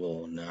 and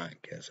will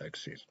not get second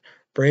season.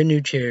 Brand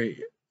new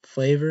cherry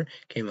flavor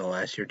came out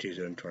last year,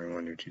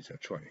 2021 or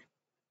 2020.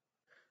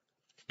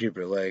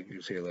 Jupiter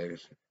Legacy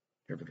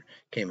Jupiter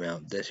came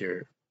out this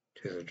year,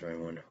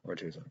 2021 or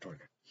 2020.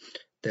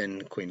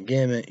 Then Queen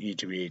Gambit,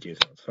 YouTube ETS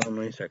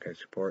family, Sakai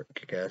Support,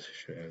 Kick-Ass,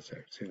 should have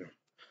second season.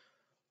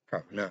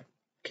 Probably not.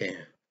 Okay,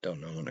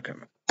 don't know when to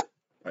come out.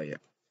 Oh yeah.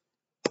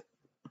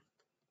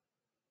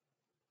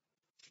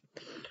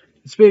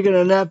 Speaking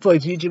of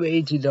Netflix, YouTube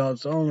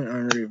 $18 only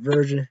unrated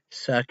version.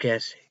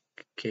 Suck-Ass,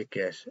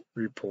 Kick-Ass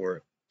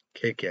Report,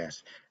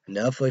 Kick-Ass.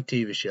 Netflix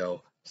TV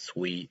show,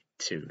 Sweet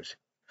Tooth.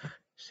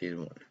 Season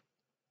 1.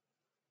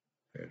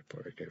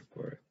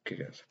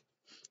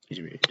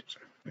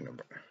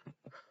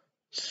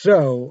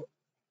 So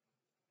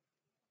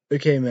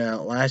it came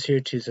out last year,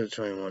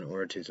 2021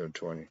 or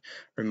 2020.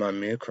 Remind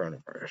me of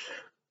coronavirus.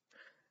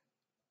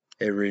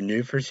 It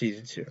renewed for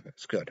season 2.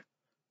 That's good.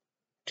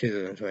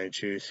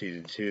 2022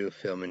 season 2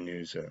 film and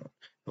news zone.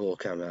 It will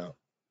come out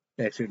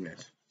next year,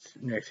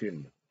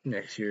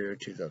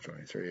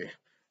 2023.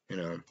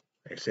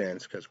 Makes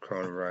sense because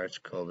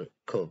coronavirus,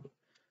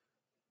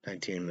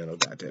 COVID-19 middle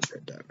goddamn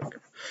pandemic.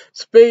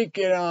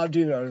 Speaking of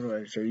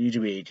 2023,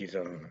 YouTube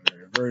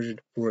 2023 version,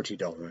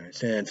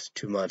 $14.09,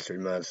 2 months, 3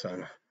 months.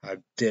 I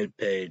did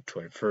pay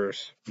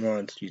 21st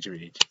month,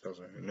 YouTube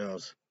 2000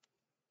 knows.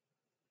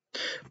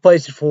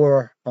 PlayStation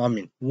 4,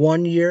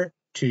 1 year,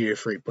 2 year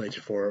free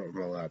PlayStation 4 on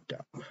my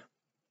laptop.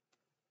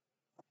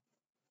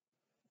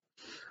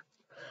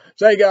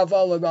 So you gotta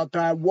follow about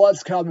that.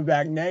 What's coming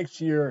back next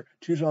year,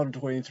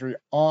 2023,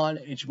 on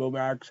HBO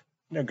Max,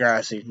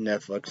 Degrassi,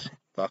 Netflix,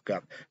 fuck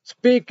up.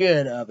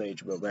 Speaking of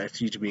HBO Max,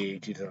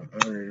 YouTube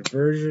 2000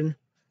 version,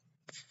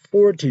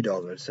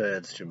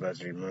 $14. 2 months,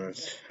 3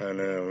 months. I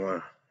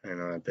know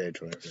I paid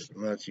 25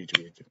 months.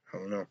 YouTube, I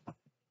don't know.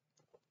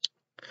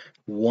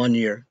 1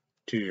 year,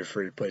 2 year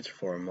free PlayStation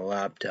 4 on my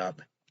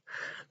laptop.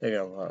 They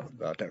got a lot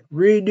about that.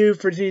 Redo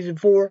for season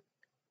 4.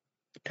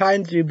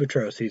 Titans Do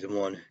Patrol season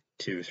 1,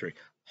 2, 3.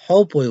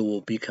 Hopefully it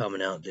will be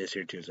coming out this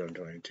year,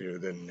 2022,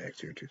 then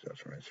next year,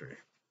 2023.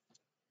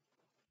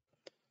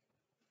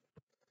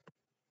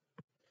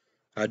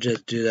 I'll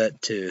just do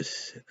that to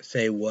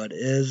say what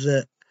is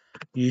it.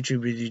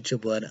 YouTube is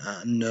YouTube Blood.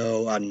 I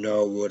know,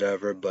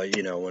 whatever, but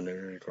when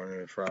they're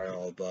recording Friday,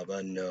 all blah,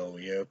 I know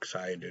you're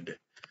excited.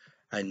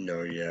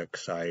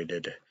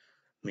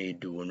 Me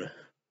doing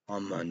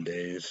on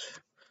Mondays.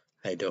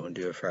 I don't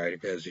do it Friday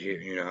because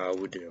you know how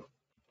we do.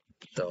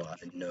 So I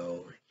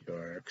know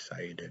you're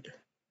excited.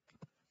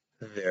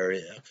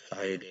 Very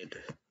excited.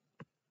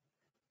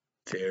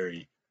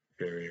 Very,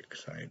 very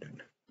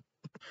excited.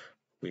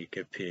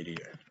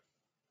 Wikipedia.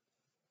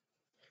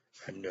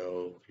 I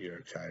know you're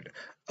excited.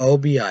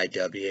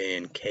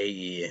 OBIWANKE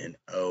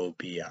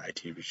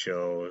TV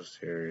shows,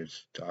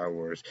 series, Star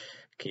Wars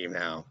came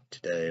out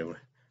today.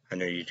 I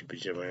know YouTube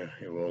is doing.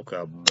 You woke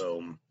up,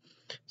 boom,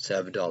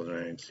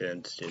 $7.09.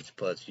 Disney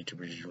Plus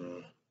YouTube is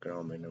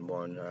gonna be number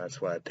 1.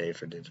 That's why I pay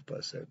for Disney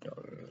Plus, $7.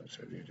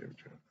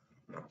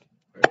 No,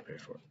 I pay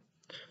for it.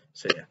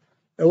 So yeah,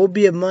 it will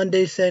be a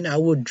Monday saying I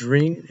will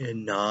drink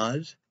and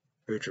Nas,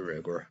 Richard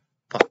Regular,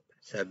 pop.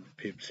 7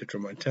 p.m.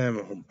 Central my time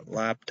on my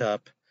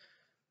laptop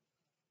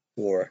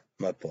or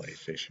my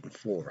PlayStation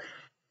 4.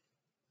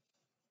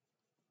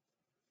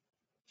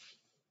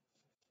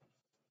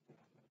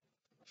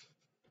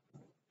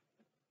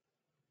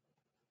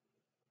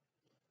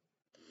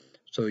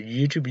 So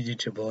YouTube is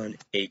teachable on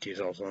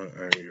 80s also on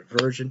earlier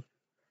version.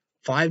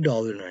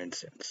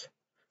 $5.09.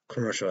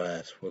 Commercial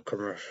ads. Well,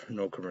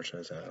 no commercial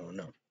ads, I don't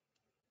know.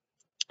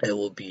 It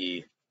will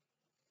be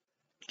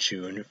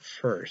June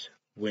 1st,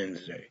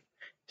 Wednesday.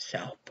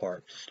 South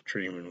Park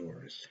Streaming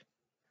Wars.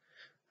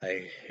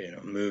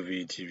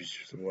 Movie, TV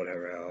shows,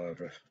 whatever,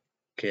 however.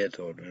 Kids,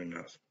 older than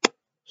us.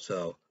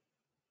 So,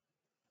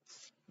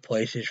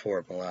 PlayStation 4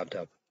 on my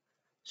laptop.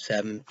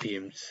 7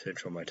 p.m.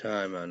 Central my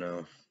time. I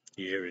know.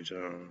 Usually it's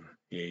on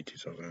the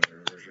 80s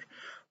version.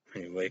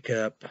 When you wake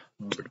up,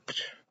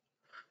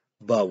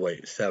 but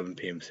wait, 7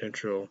 p.m.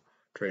 Central,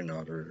 train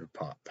order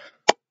pop.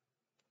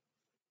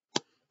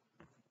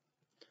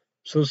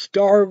 So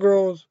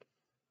Stargirls,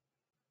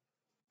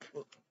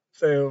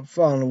 so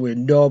finally we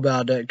know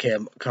about that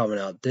coming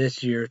out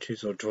this year,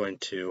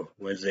 2022,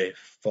 Wednesday,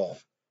 fall.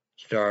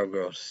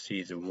 Stargirls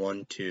season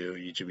 1, 2,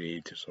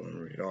 YouTube to someone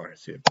read. Alright,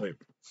 see it play.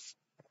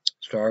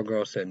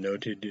 Stargirl said no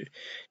to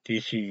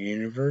DC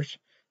Universe,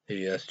 said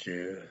yes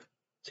to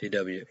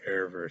CW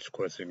Airverse,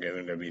 question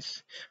given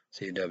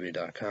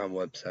CW.com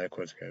website,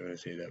 question given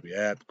CW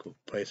app, Google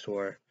Play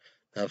Store,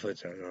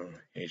 Netflix, and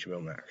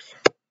HBO Max.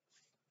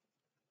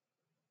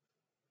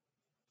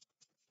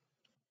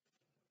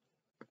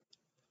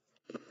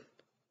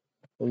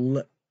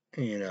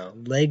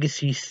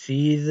 Legacy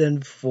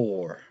Season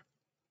 4.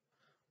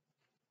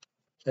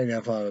 Second I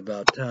thought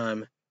about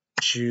time,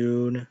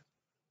 June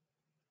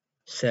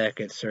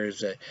 2nd,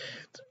 Thursday.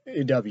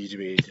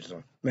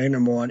 WGB. Make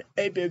number 1,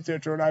 8 p.m.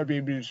 Central, 9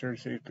 p.m. Eastern,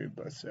 6 p.m.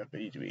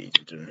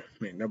 WGB.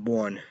 Make number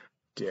 1,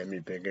 damn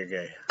you, big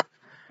gay.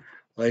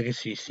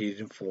 Legacy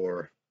Season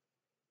 4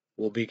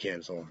 will be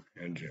canceled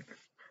in June.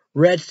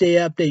 Red State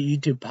Update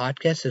YouTube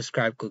podcast.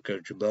 Subscribe, click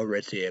on the bell.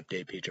 Red State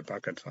Update Patreon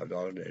podcast,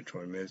 $5 in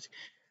 20 minutes.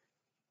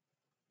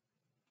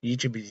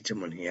 YouTube needs some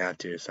money. You have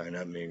to sign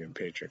up, make a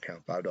Patreon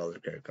account,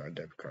 $5 credit card,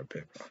 debit card,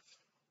 PayPal.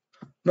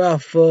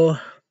 Mouthful.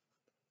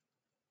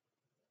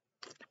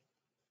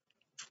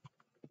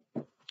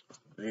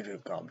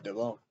 YouTube comment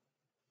below.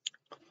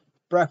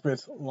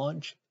 Breakfast,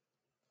 lunch,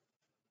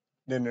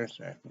 dinner,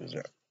 snack,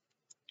 dessert.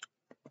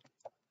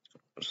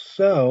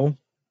 So,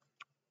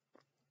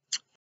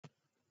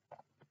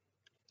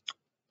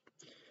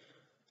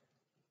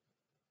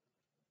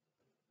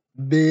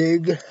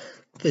 big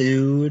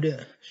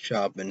food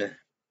shopping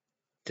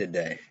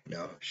today.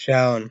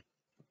 Shallon,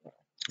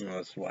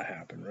 that's what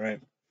happened, right?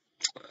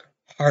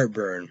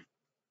 Heartburn.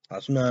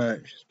 Last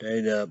night, she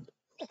stayed up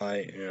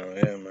late,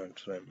 yeah, I'm not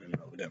sleeping,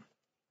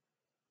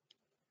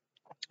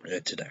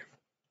 today.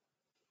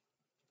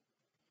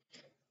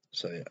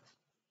 So, yeah.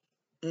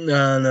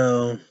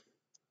 No.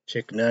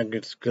 Chicken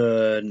nuggets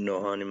good,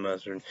 no honey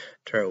mustard.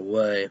 Throw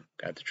away,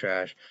 got the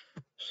trash.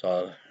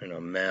 Saw,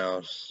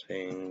 mouse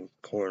in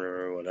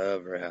corner or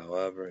whatever,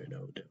 however,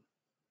 do.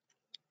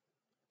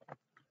 Got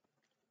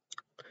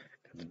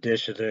the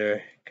dishes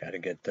there, gotta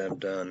get them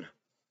done.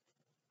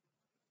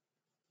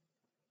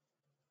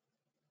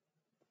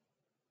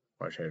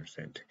 Wash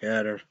everything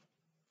together.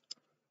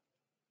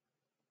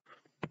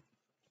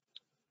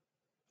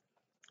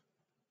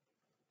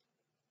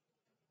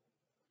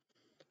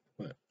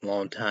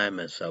 Long time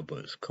my sub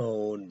was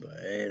cold, but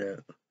I ate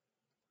it.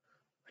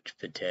 Which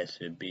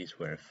fantastic beasts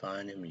were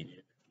fine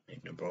immediate.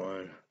 Make number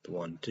one, the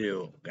 1,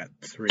 2, got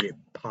 3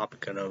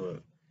 popping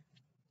over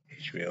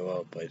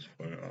HBO place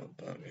for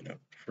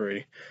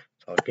free.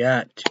 So I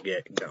got to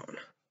get going.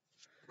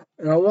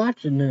 And I'm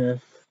watching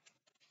this.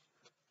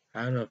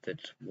 I don't know if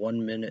it's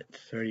 1 minute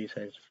 30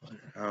 seconds.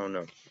 I don't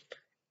know.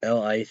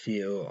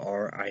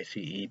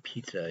 LICORICE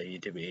pizza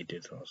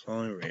EW8 sauce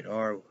long rate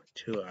R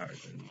 2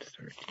 hours and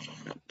 13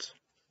 minutes.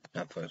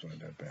 That first one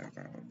that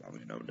background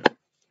probably know that.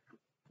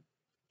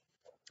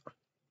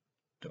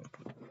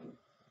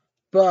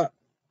 But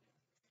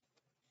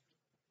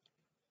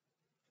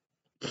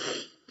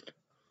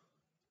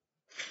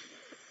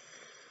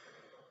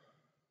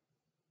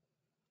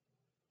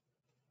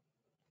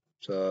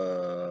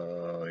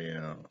so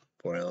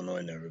for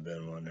Illinois, never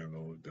been one, never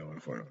will be one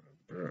for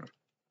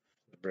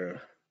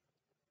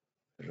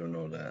I don't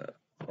know that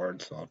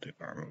hard salty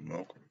caramel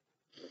milk.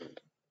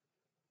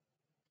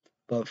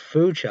 But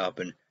food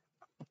shopping,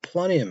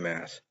 plenty of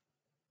mass.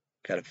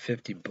 Got a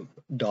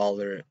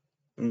 $50,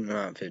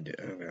 not 50,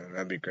 okay,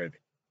 that'd be great.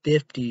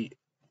 50,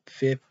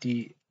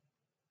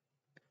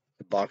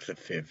 a box of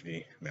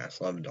 50, mass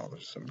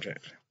 $11 some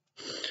change.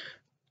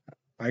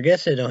 I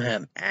guess they don't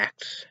have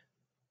Axe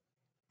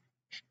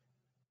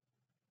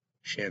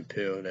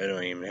shampoo. They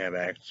don't even have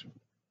Axe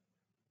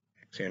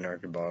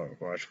Anarchy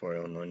Wash for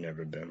Illinois.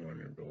 Never been one,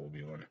 never will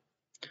be one.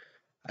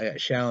 I got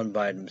Shallon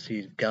Vitamin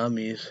C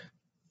gummies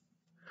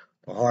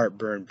for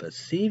heartburn, but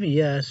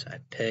CVS I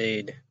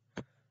paid.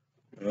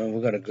 Well, we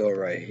gotta go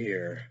right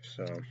here.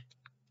 So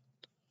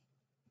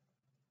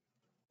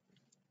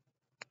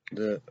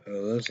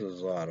this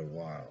is a lot of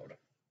wild,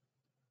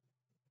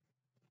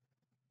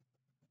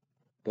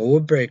 but we'll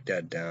break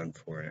that down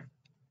for you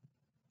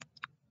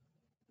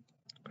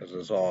because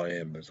it's all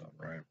Amazon,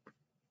 right?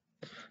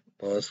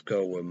 Well, let's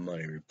go with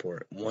money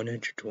report.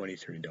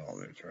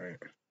 $123, right?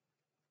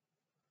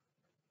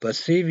 But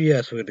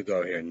CVS, we're going to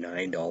go here.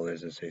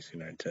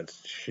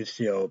 $9.69. Should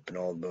see open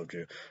all the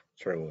you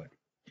straight away.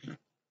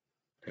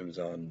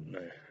 Amazon,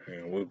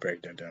 we'll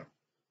break that down.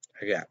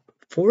 I got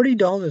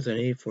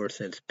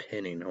 $40.84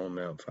 penning home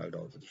out,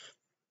 $5.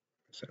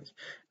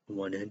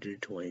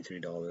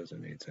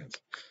 $123.08.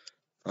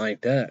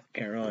 Like that.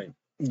 Can't really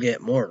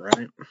get more,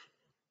 right?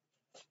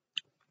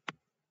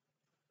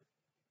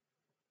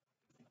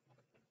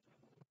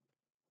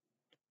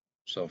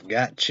 So if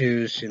got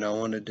choose,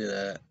 want to do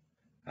that.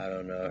 I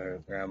don't know, her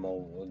grandma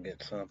will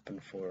get something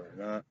for her or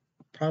not.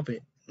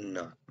 Probably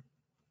not.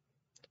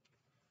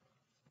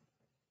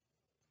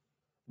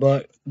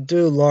 But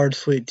do large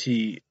sweet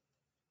tea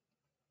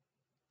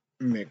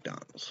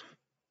McDonald's.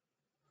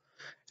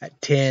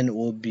 At 10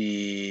 will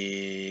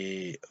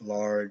be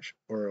large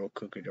Oreo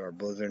cookie jar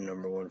blizzard,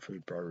 number 1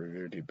 food product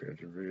review, deep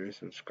review,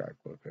 subscribe,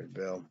 click the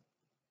bell.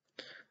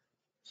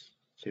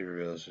 See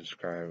reviews,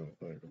 subscribe,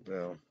 click the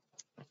bell.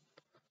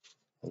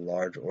 A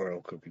large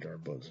Oreo cookie jar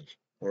blizzard.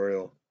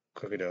 Oreo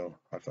cookie dough,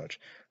 hot fudge.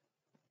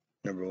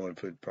 Number 1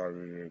 food product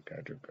review,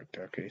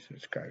 Kentucky,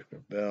 subscribe,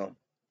 click the bell.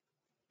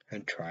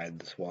 And try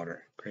this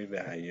water. Great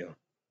value.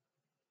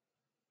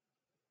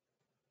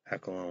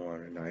 Alkaline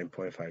water,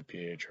 9.5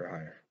 pH or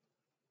higher.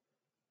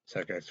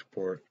 Second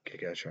support,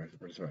 kick-ass sharks,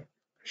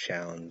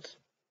 Shallon's,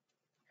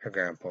 her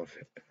grandpa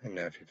and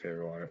nephew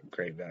favorite water,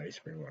 great value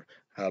spring water.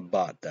 I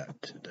bought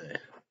that today.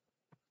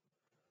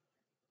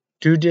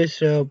 2 dish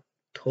soap,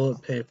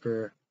 toilet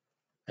paper.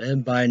 I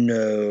didn't buy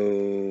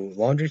no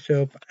laundry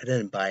soap. I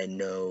didn't buy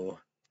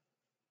no.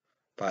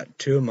 Bought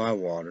 2 of my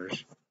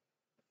waters.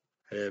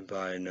 I didn't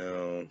buy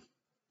no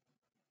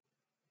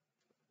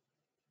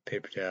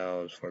paper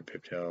towels, 4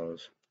 paper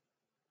towels,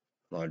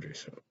 laundry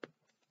soap.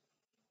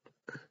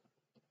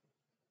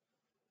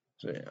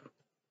 So yeah.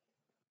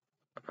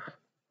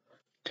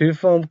 2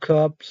 foam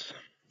cups,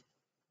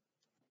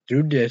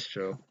 2 dish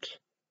soaps,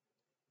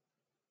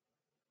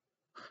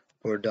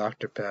 4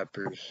 Dr.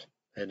 Peppers.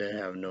 I didn't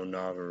have no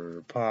novel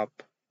or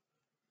pop.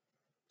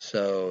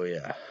 So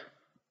yeah.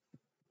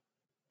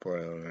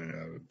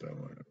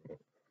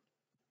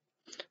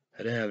 I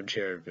didn't have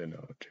cherry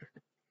vanilla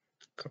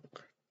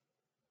Coke.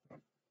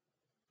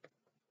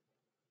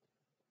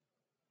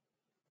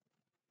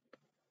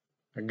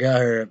 I got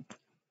her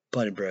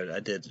bunny bread. I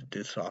did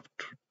do soft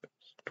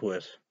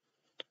twist.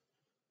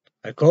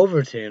 Like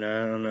Overton,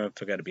 I don't know if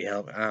I gotta be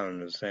helped. I don't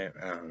know the same.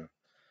 I don't know.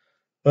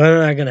 But I'm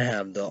not gonna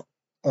have the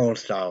old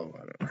style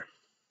one.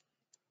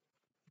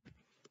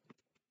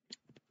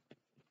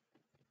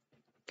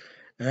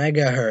 And I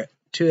got her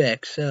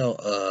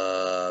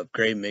 2XL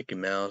Great Mickey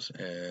Mouse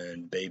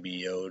and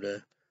Baby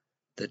Yoda,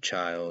 the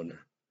child.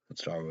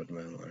 Star Wars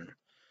Mandalorian.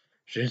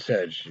 She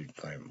said she'd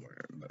claim more,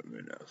 but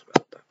who knows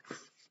about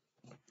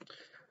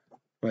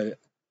that.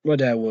 My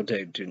dad will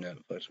take 2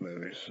 Netflix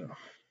movies, so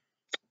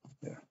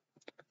yeah.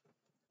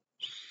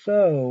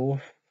 So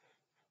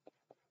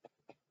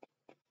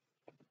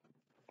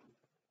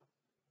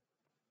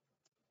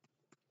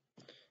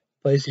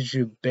places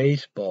you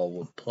baseball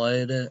would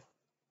play it.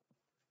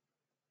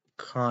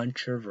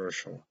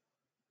 Controversial.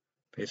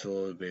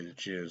 Baseball would be the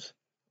Jews.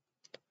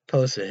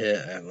 Post a hit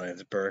at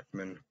Lance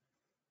Berkman.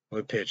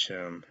 We pitched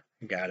him,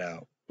 got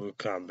out. We'll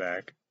come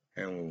back,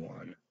 and we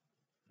won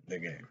the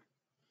game.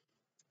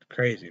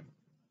 Crazy.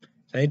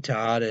 St.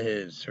 Todd hit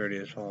his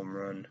 30th home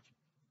run.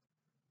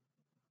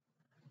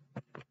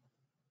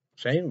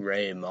 St.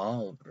 Ray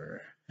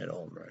Oliver hit a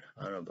home run.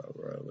 I don't know about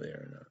Roy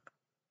or not.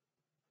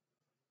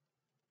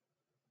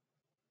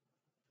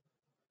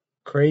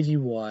 Crazy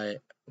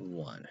White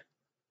won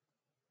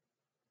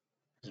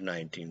his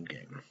 19th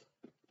game.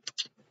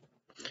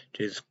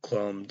 Just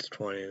clumped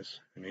 20s,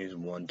 and he's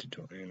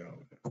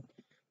 1-20,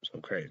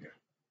 so crazy.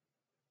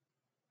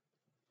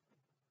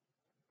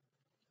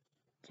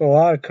 So a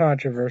lot of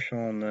controversial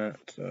on that,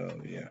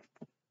 so yeah.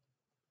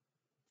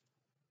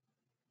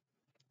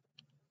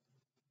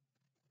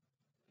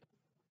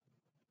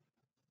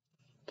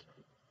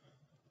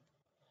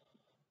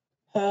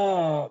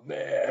 Oh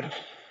man.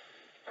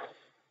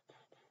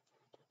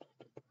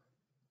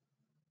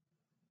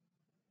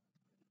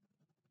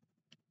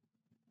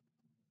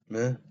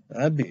 Man,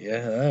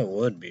 that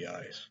would be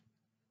ice.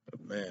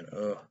 But man,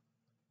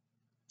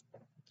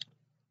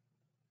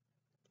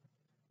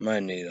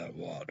 might need that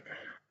water.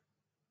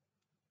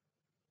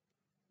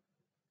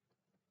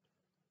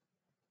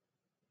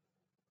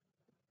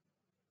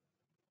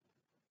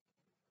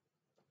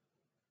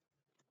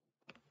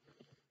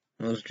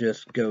 Let's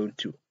just go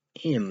to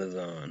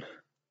Amazon.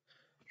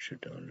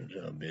 Shoot down the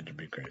job, it'd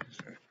be crazy.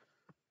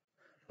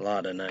 A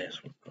lot of nice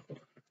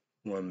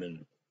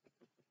women,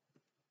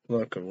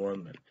 looking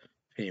women,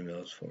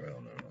 females for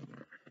real.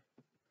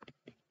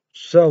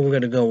 So we're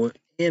gonna go with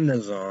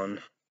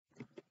Amazon.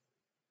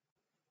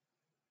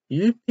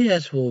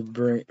 UPS will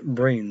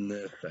bring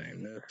this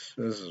thing. This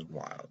is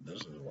wild. This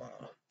is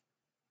wild.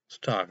 Let's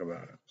talk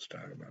about it.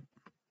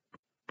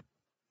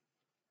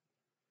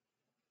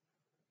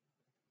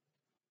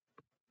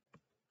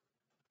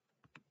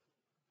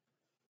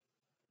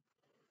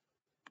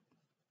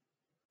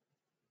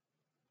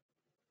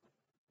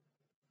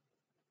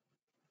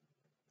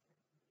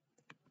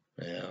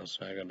 Yeah,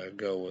 so I gotta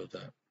go with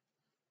that.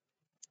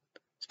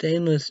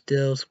 Stainless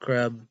steel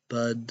scrub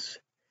buds.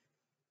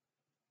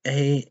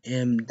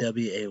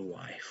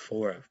 AMWAY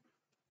 4.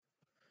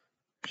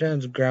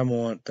 Chance grandma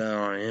want that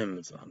on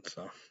Amazon,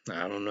 so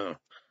I don't know.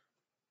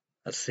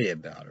 Let's see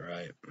about it,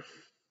 right?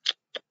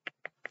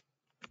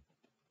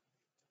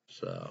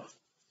 So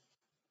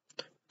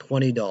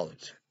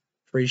 $20.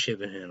 Free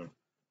shipping handle.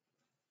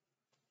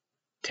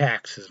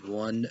 Tax is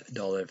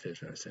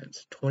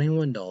 $1.55.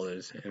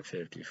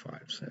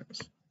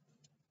 $21.55.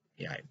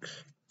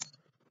 Yikes.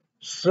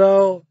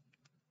 So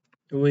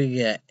we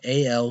get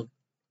ALKASELTZR.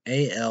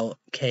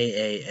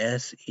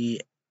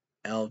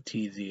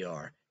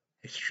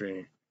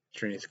 Extreme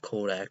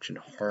cold action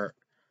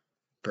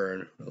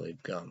heartburn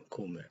relief gum.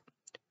 Cool man.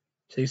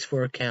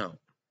 64 count.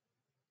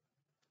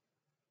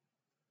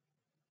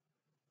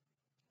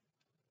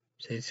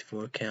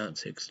 64 count,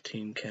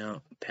 16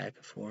 count, pack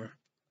of 4.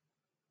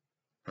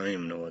 I don't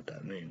even know what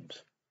that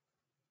means.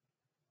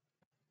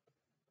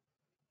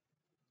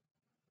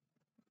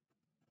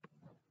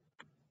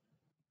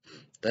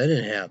 They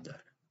didn't have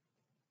that.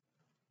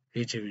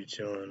 Each of you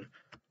children.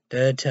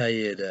 Did I tell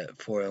you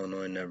that for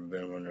Illinois never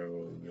been where we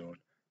were going?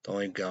 The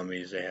only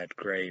gummies they had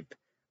grape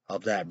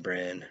of that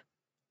brand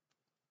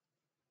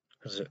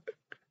was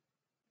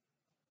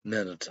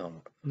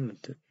melatonin in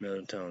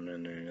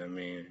there. I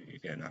mean, you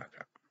get knocked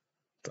out.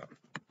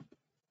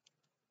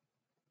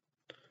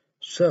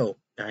 So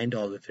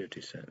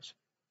 $9.50.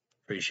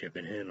 Free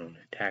shipping handling.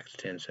 Tax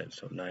 10 cents,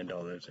 so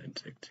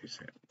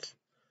 $9.60.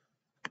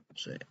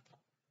 So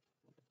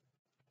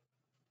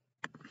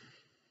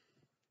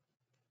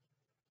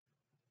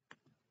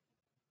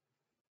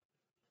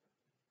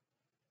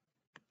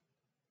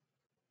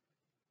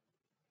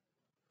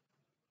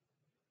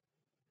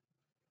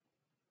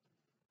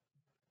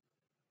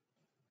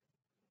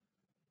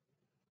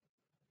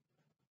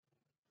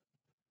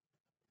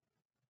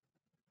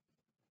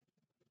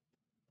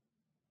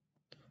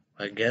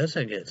I guess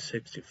I get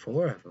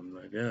 64 of them,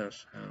 I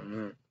guess. I don't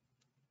know.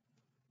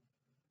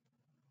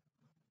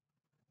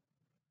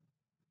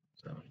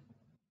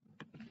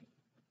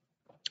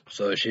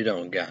 So she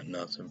don't got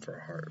nothing for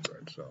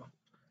Harvard, so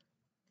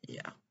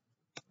yeah.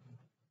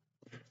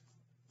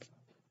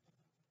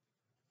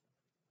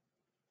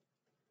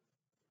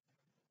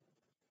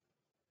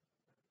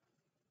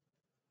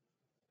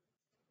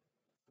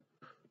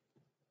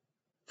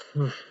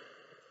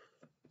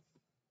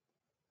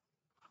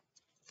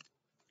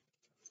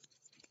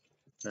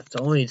 That's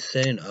the only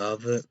sin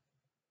of it.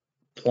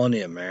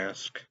 Plenty of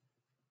mask.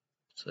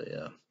 So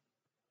yeah.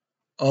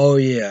 Oh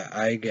yeah,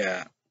 I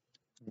got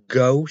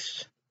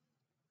Ghost,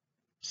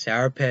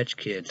 Sour Patch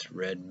Kids,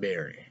 Red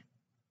Berry.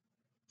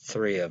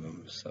 3 of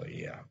them. So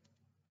yeah.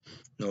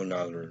 No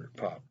another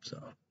pop.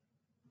 So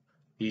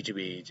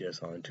UTB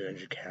just on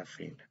 200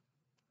 caffeine.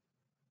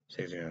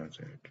 60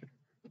 ounces.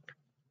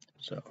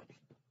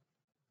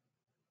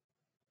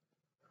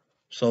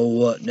 So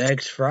what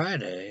next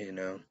Friday, you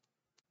know?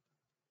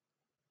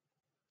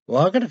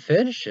 Well, I'm gonna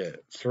finish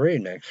it. 3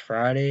 next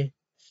Friday,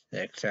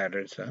 next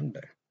Saturday,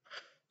 Sunday.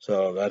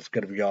 So that's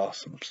gonna be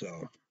awesome.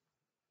 So,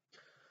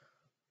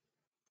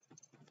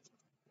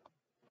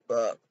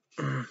 but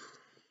I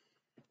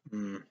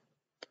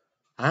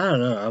don't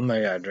know. I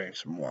might gotta drink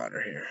some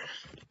water here.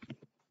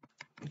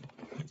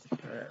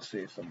 Let's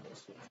see some of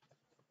this.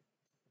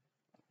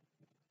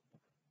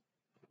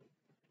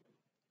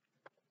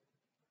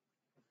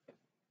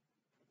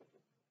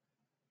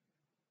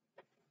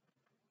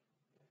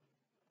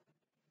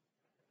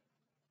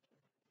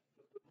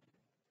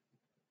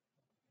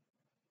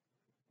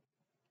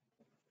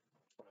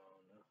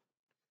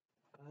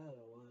 I don't know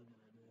what I'm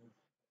gonna do.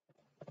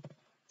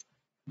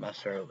 My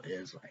throat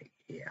is like,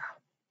 yeah.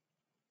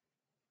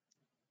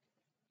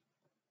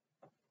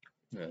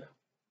 Yeah.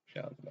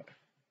 Sounds better.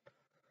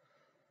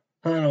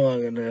 I don't know what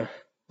I'm gonna do.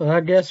 Well,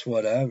 I guess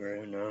whatever,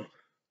 you know.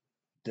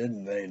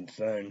 Didn't make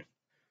insane.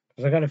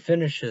 Cause I gotta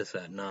finish this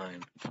at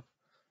 9.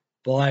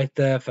 But like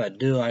that, if I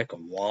do like a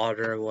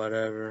water or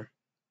whatever,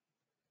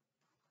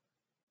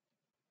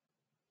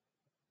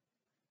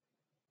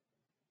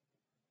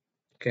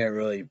 can't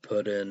really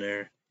put it in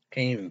there.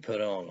 Can't even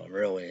put it on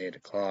really 8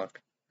 o'clock.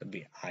 It'd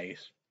be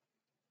ice.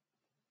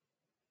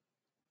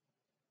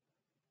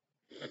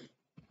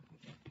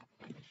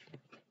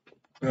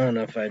 I don't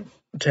know if I'd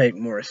take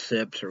more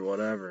sips or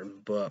whatever,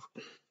 but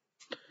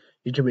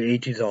you could be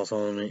 18 also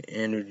only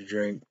energy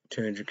drink,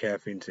 200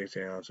 caffeine,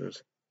 60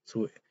 ounces.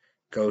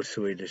 Go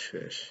Swedish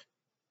Fish.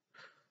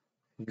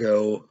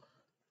 Go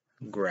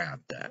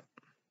grab that.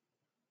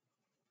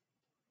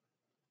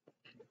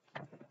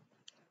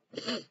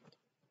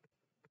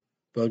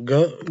 But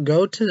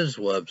go to this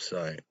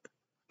website.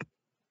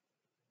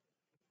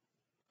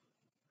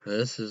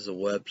 This is the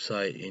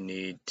website you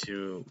need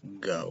to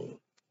go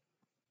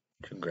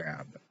to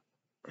grab it.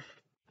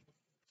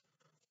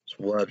 This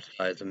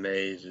website's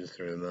amazing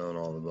through the mill and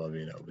all the above,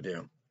 you know, but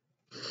yeah.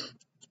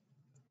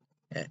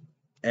 At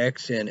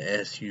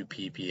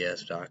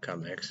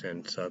xnsupps.com,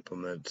 XN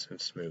supplements and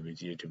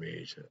smoothies, YouTube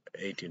age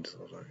 18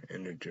 to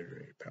energy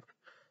power.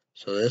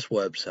 So this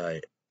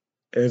website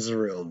is the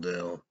real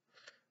deal.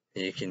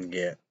 You can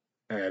get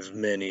as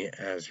many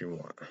as you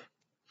want.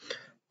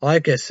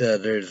 Like I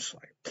said, there's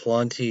like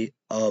plenty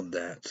of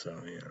that,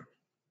 so yeah.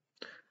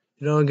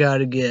 You don't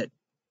gotta get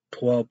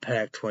 12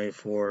 pack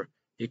 24.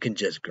 You can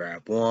just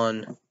grab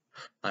one.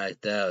 Like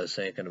that, I was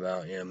thinking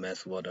about,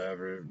 mess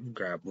whatever,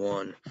 grab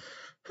one.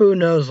 Who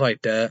knows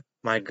like that?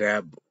 Might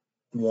grab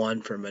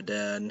one for my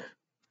dad.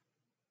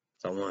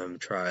 So I want him to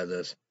try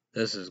this.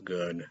 This is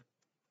good.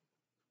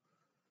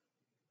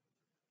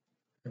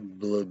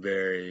 Blue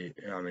raspberry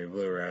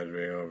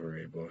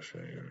overeat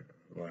bullshit.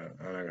 I'm not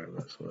gonna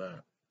mess with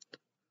that.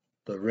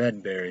 The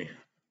red berry.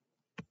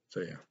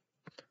 So yeah.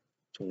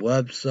 It's a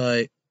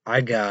website.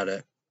 I got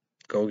it.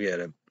 Go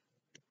get it.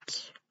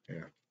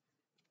 Yeah.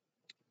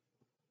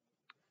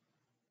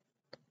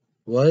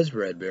 What is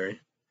red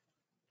berry?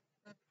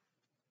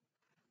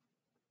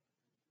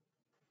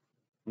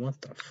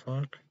 What the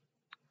fuck?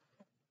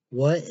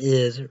 What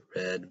is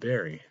red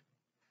berry?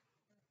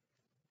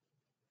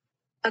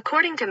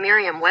 According to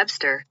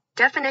Merriam-Webster,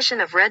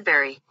 definition of red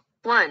berry.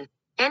 1.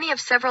 Any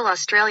of several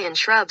Australian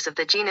shrubs of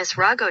the genus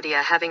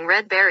Rhagodia having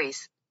red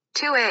berries.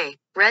 2a.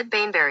 Red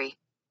baneberry.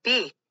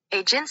 B.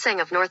 A ginseng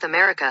of North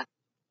America.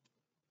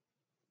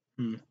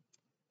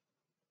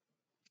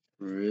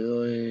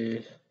 Really?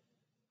 Let's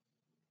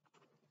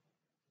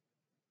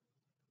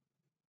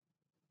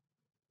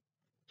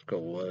go.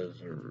 What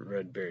does a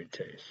red berry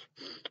taste?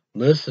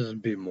 This is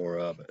be more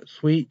of it.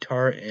 Sweet,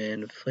 tart,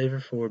 and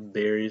flavorful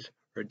berries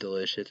are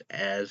delicious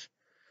as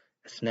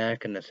a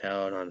snack and a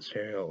salad on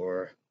cereal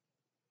or.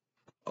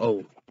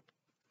 Oh,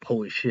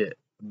 holy shit.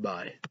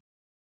 Bye.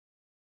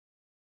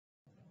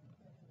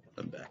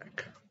 I'm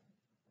back.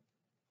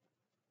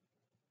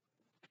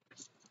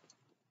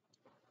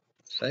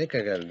 I think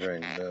I gotta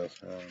drink this.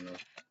 I don't know.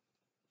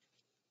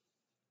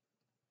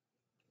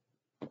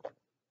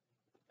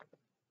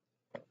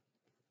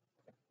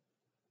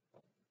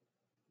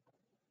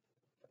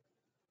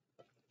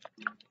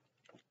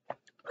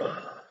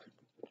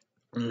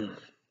 Mm.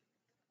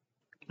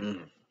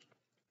 Mm.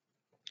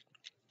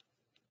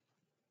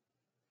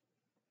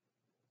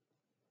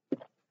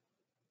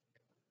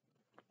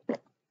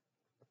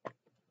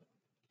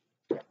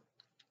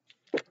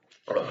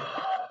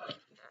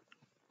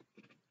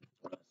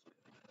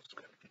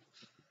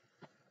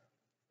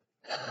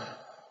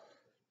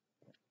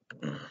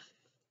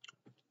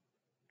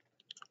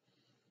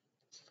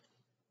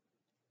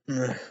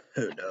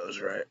 Who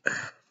knows, right?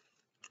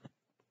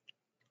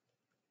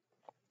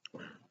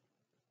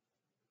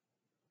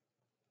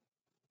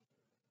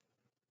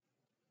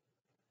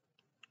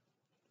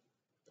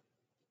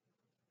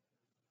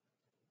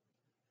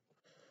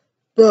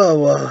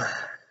 Boa.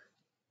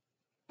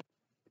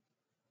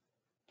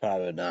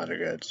 Probably not a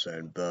good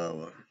sign,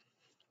 Boa.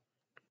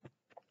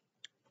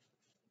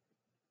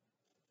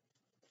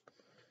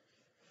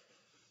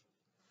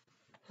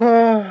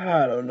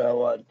 I don't know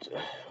what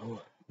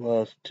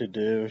else to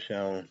do,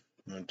 shall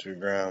went to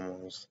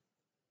grandma's.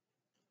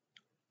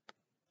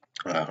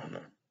 I don't know.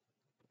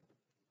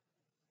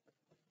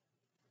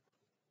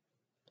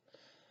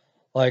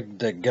 Like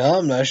the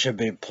gum, that should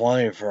be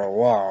plenty for a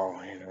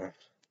while, you know.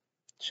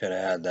 Should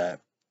have had that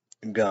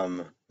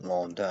gum a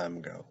long time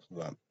ago,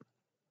 but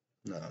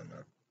no,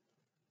 no.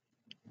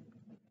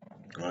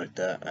 Like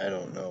that, I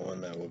don't know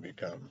when that will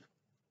become.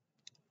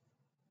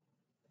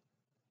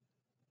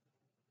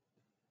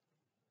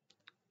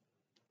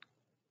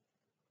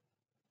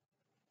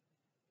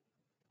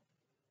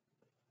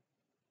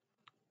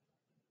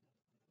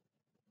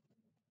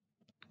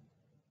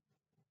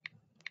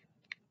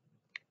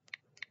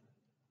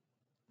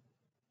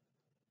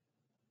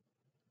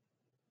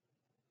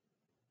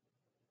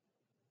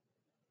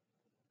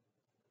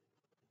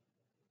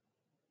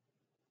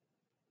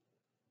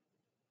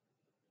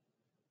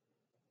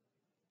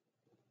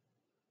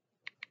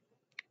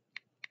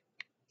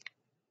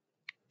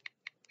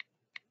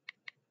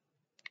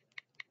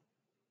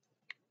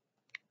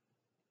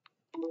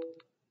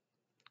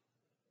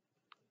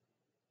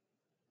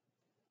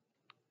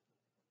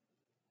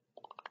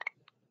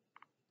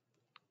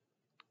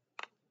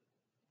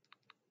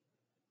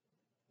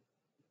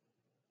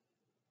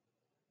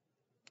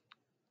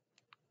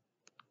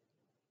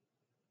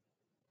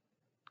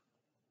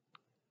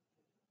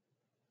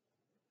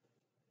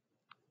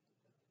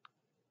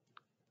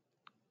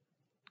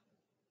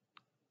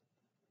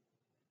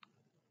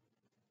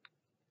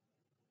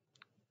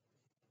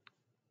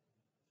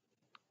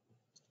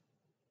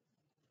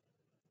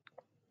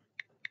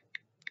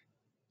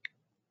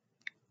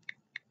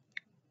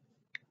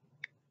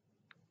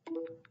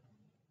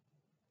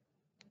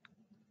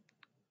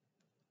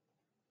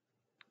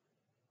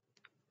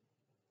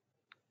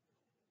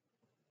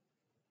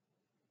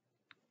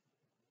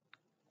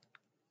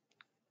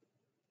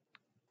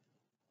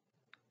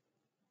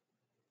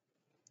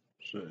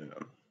 So,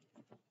 yeah.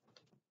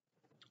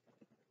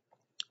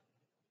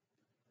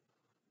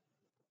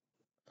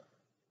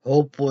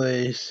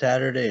 Hopefully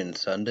Saturday and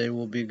Sunday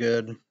will be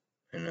good,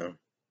 you know.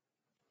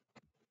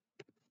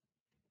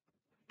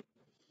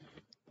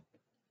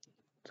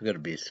 It's gonna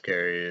be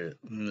scary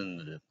in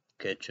the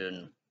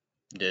kitchen,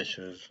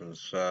 dishes and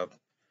stuff.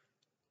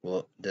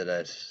 Well, did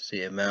I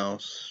see a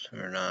mouse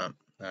or not?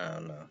 I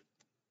don't know.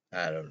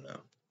 I don't know.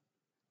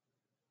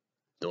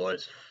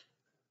 Doors,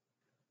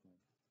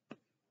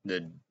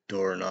 the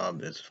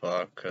doorknob is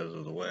fucked because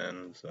of the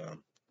wind, so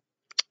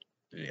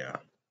yeah.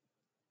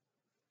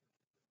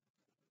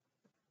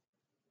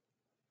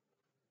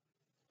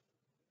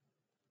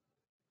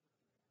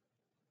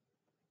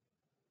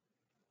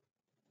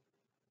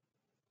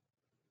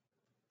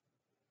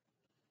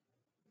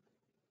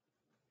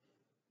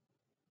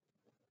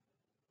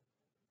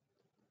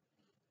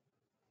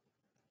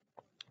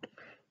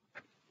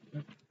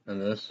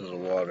 And this is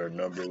water,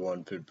 number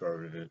one food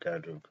product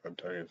attached to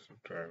Kentucky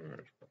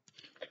subscribers.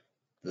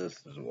 This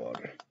is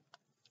water.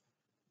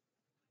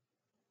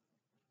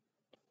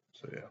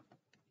 So yeah.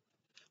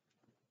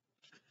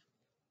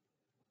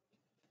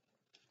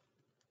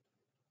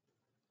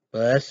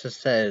 But that's to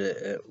say that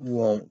it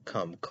won't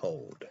come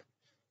cold.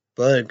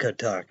 But in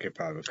Kentucky, it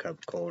probably come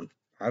cold.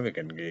 Probably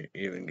can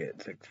even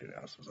get 60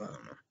 ounces. I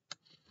don't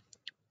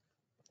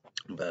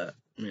know. But,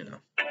 you know.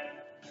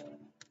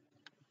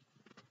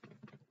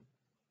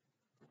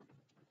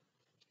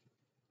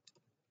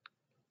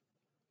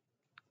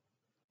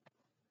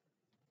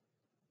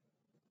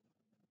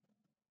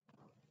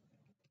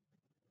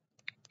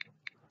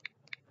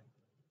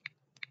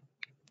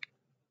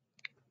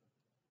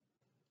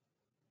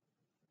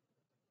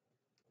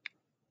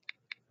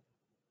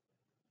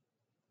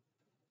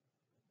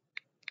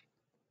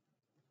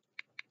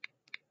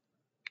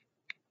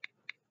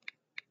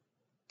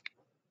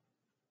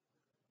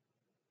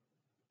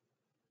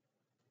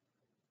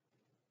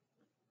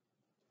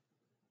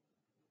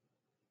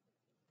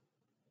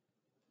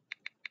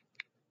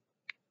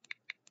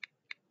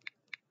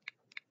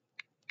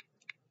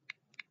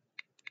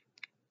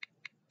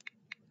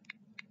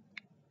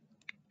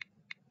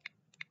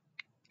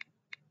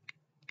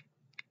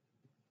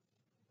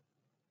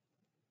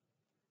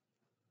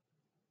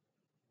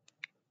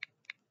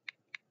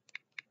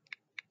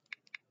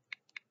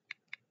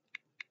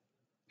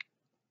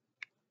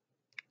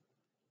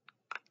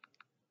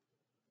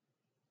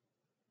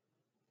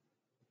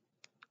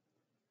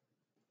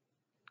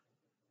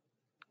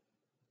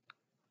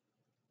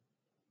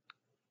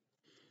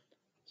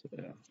 So,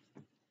 yeah.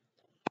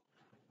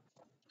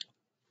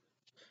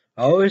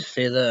 I always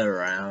see that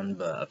around,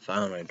 but I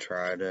finally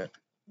tried it.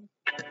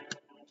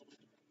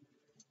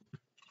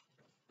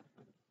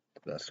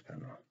 That's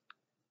kind of.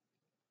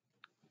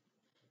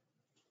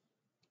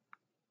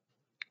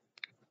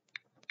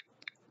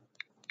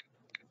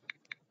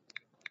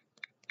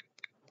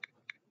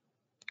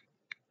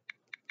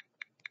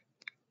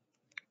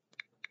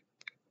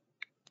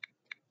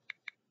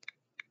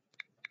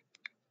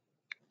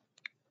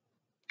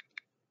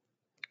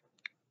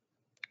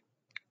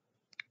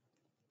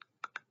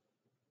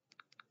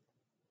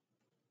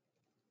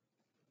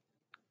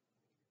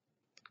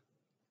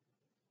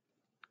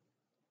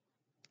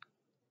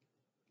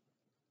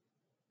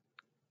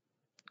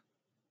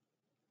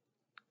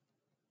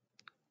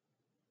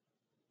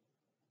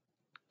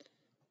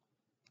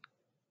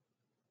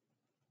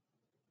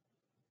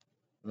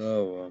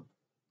 Oh well,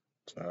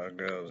 that's how it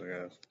goes, I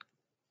guess.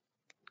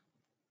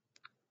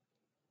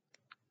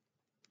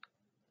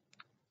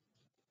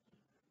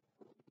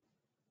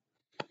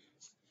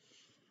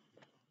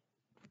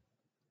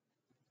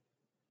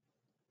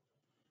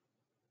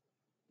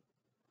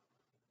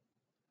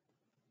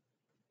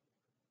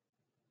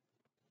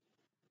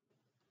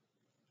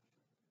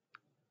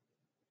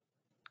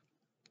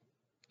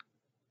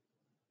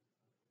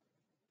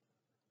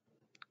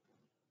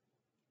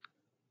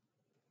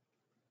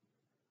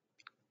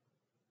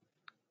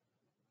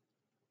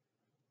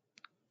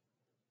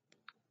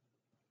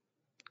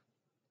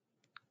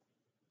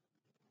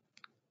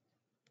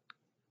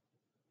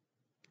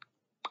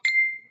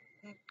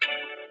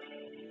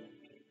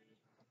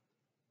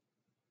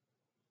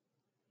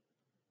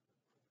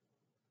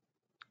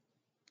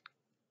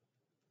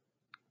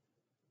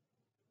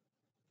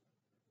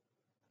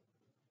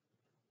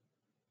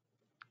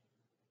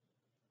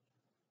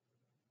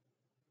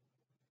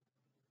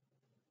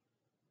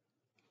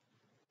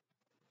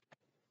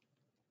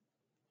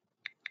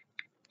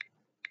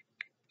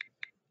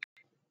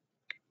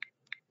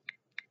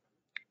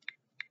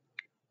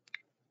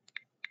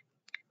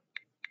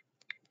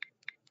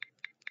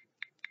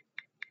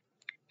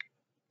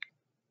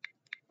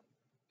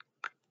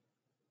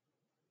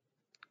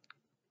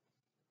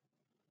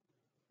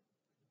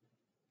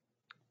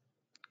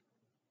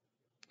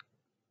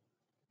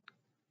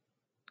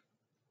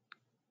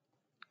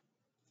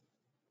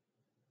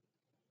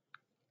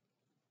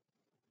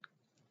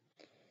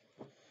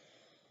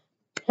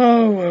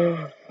 Oh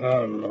well, I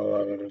don't know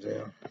what I'm gonna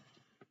do.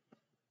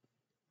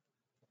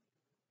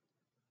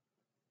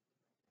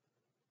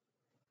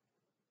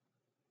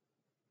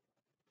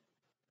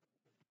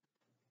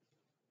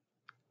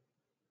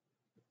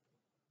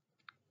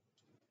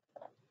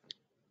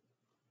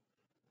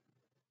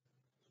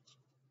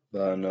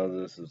 But I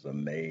know this is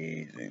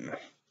amazing.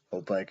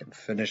 Hope I can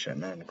finish at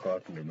 9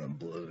 o'clock and do my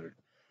blizzard.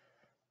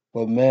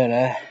 Well, man,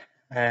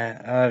 I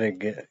had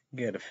to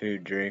get a few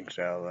drinks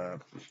out of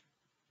that.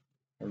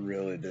 I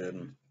really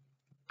did.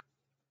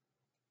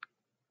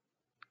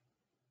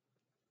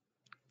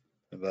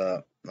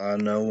 But I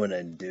know when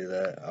I do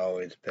that, I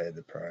always pay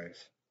the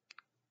price.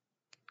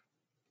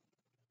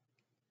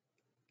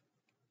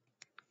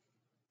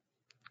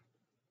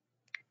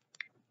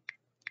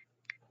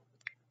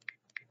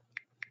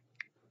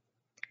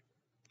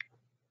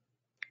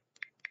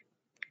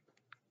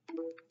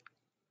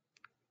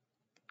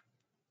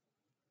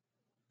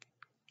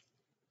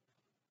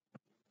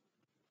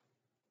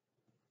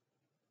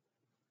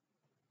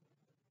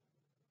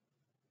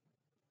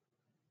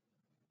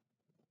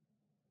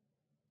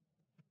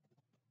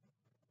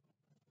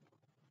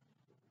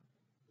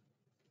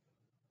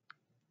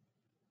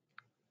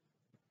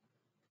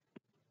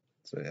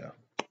 So yeah,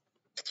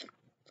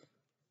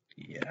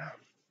 yeah.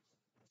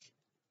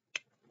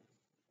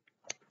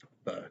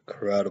 But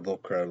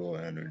credible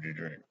energy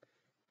drink.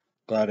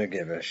 Glad I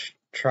gave it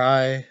a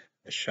try,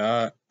 a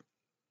shot,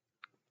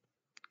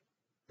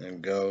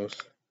 and goes.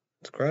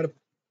 It's credible.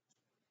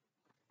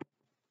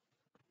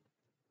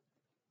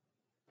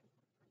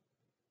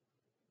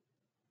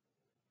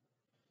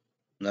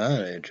 Now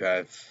I need to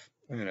try,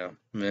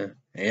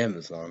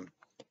 Amazon.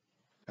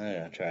 I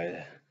gotta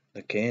try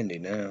the candy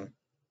now.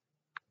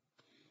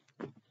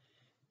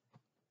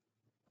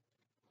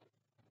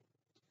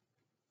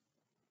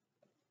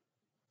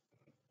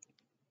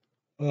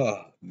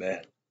 Oh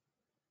man,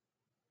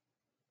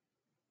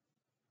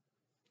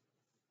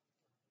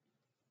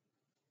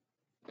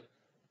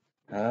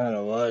 I don't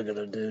know what I'm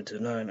gonna do to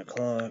 9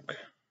 o'clock.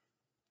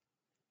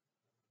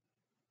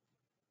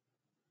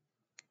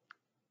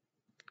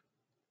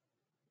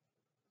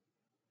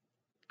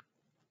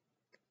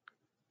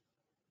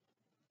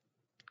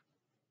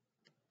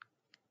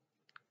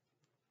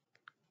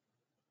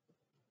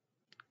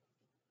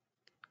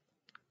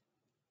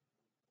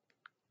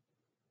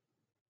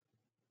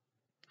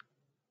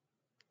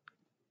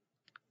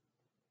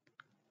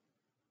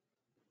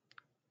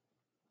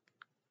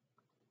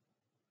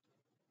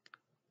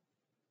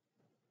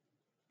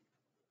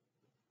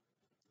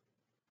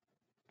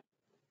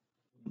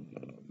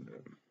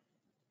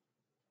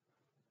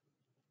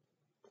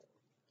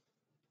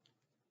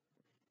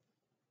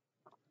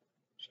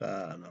 So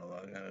I don't know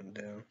what I'm gonna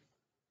do.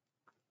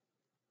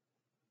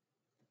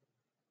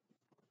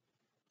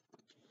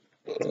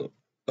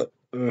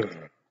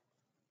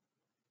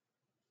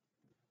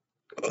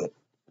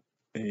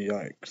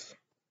 Yikes.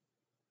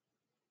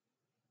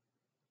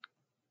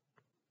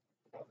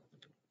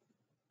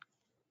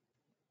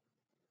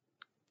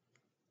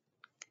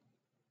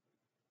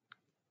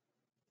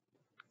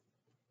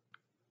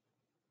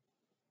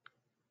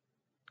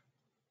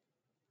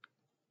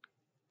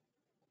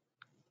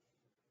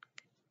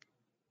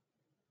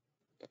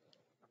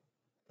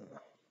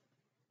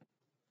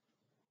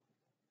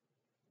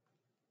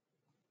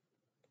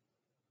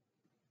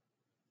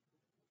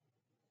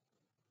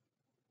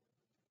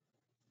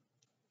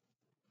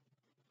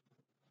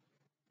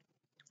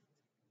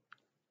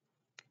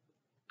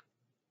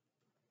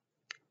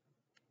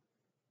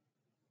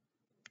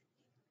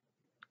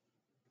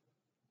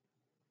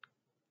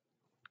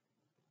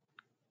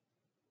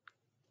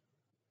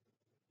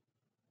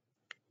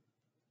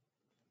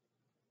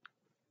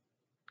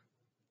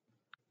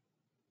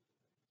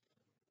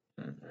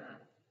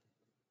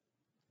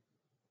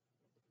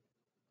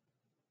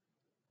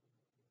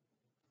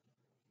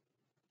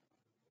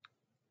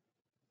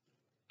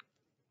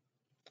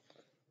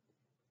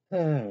 Oh,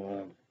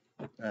 well,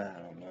 I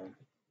don't know.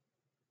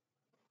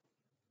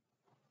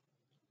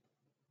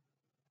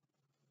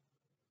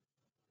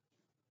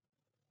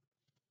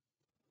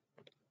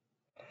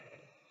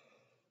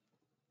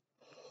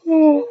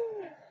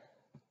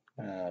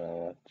 I don't know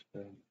what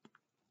to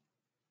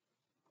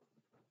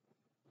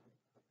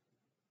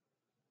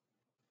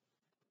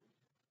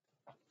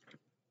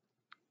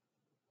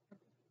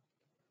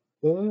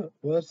do.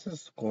 What's the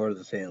score of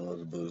the St.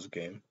 Louis Blues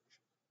game?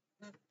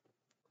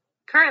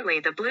 Currently,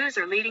 the Blues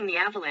are leading the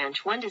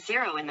Avalanche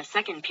 1-0 in the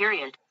second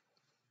period.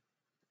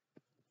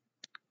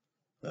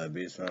 That'd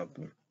be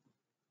something.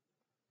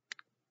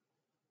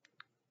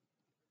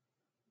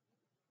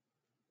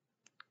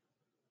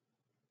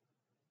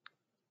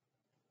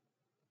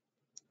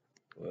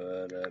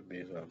 Would that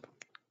be something?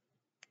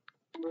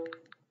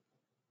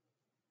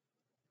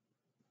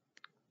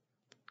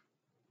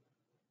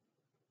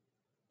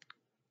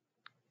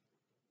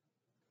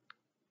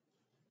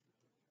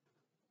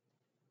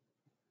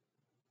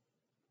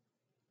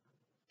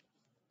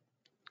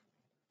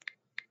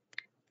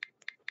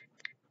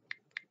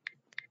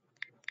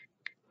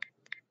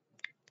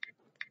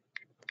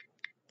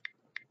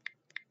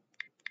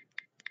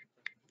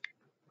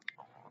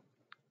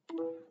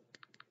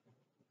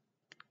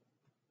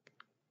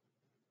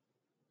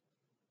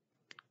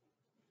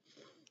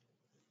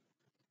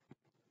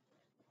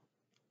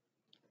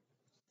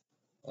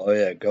 Oh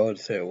yeah, Golden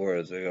State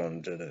Warriors. They're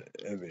going to the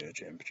NBA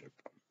championship.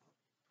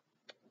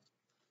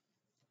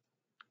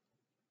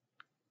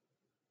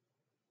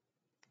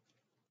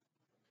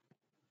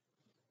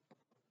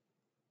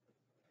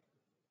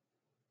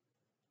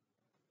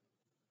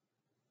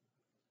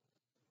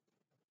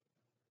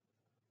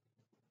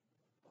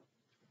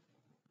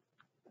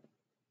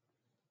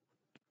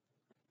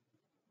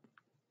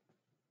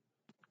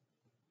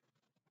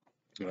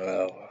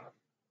 Well,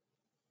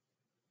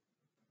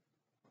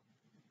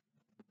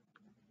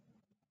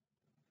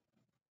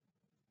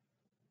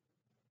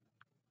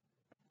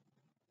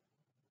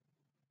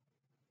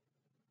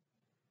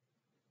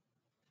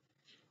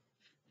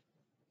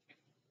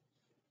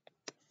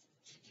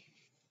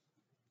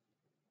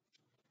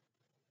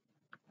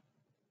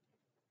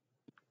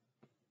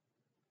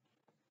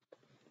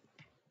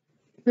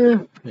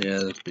 yeah,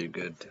 that'd be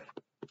good.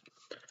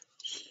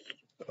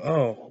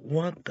 Oh,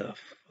 what the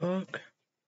fuck?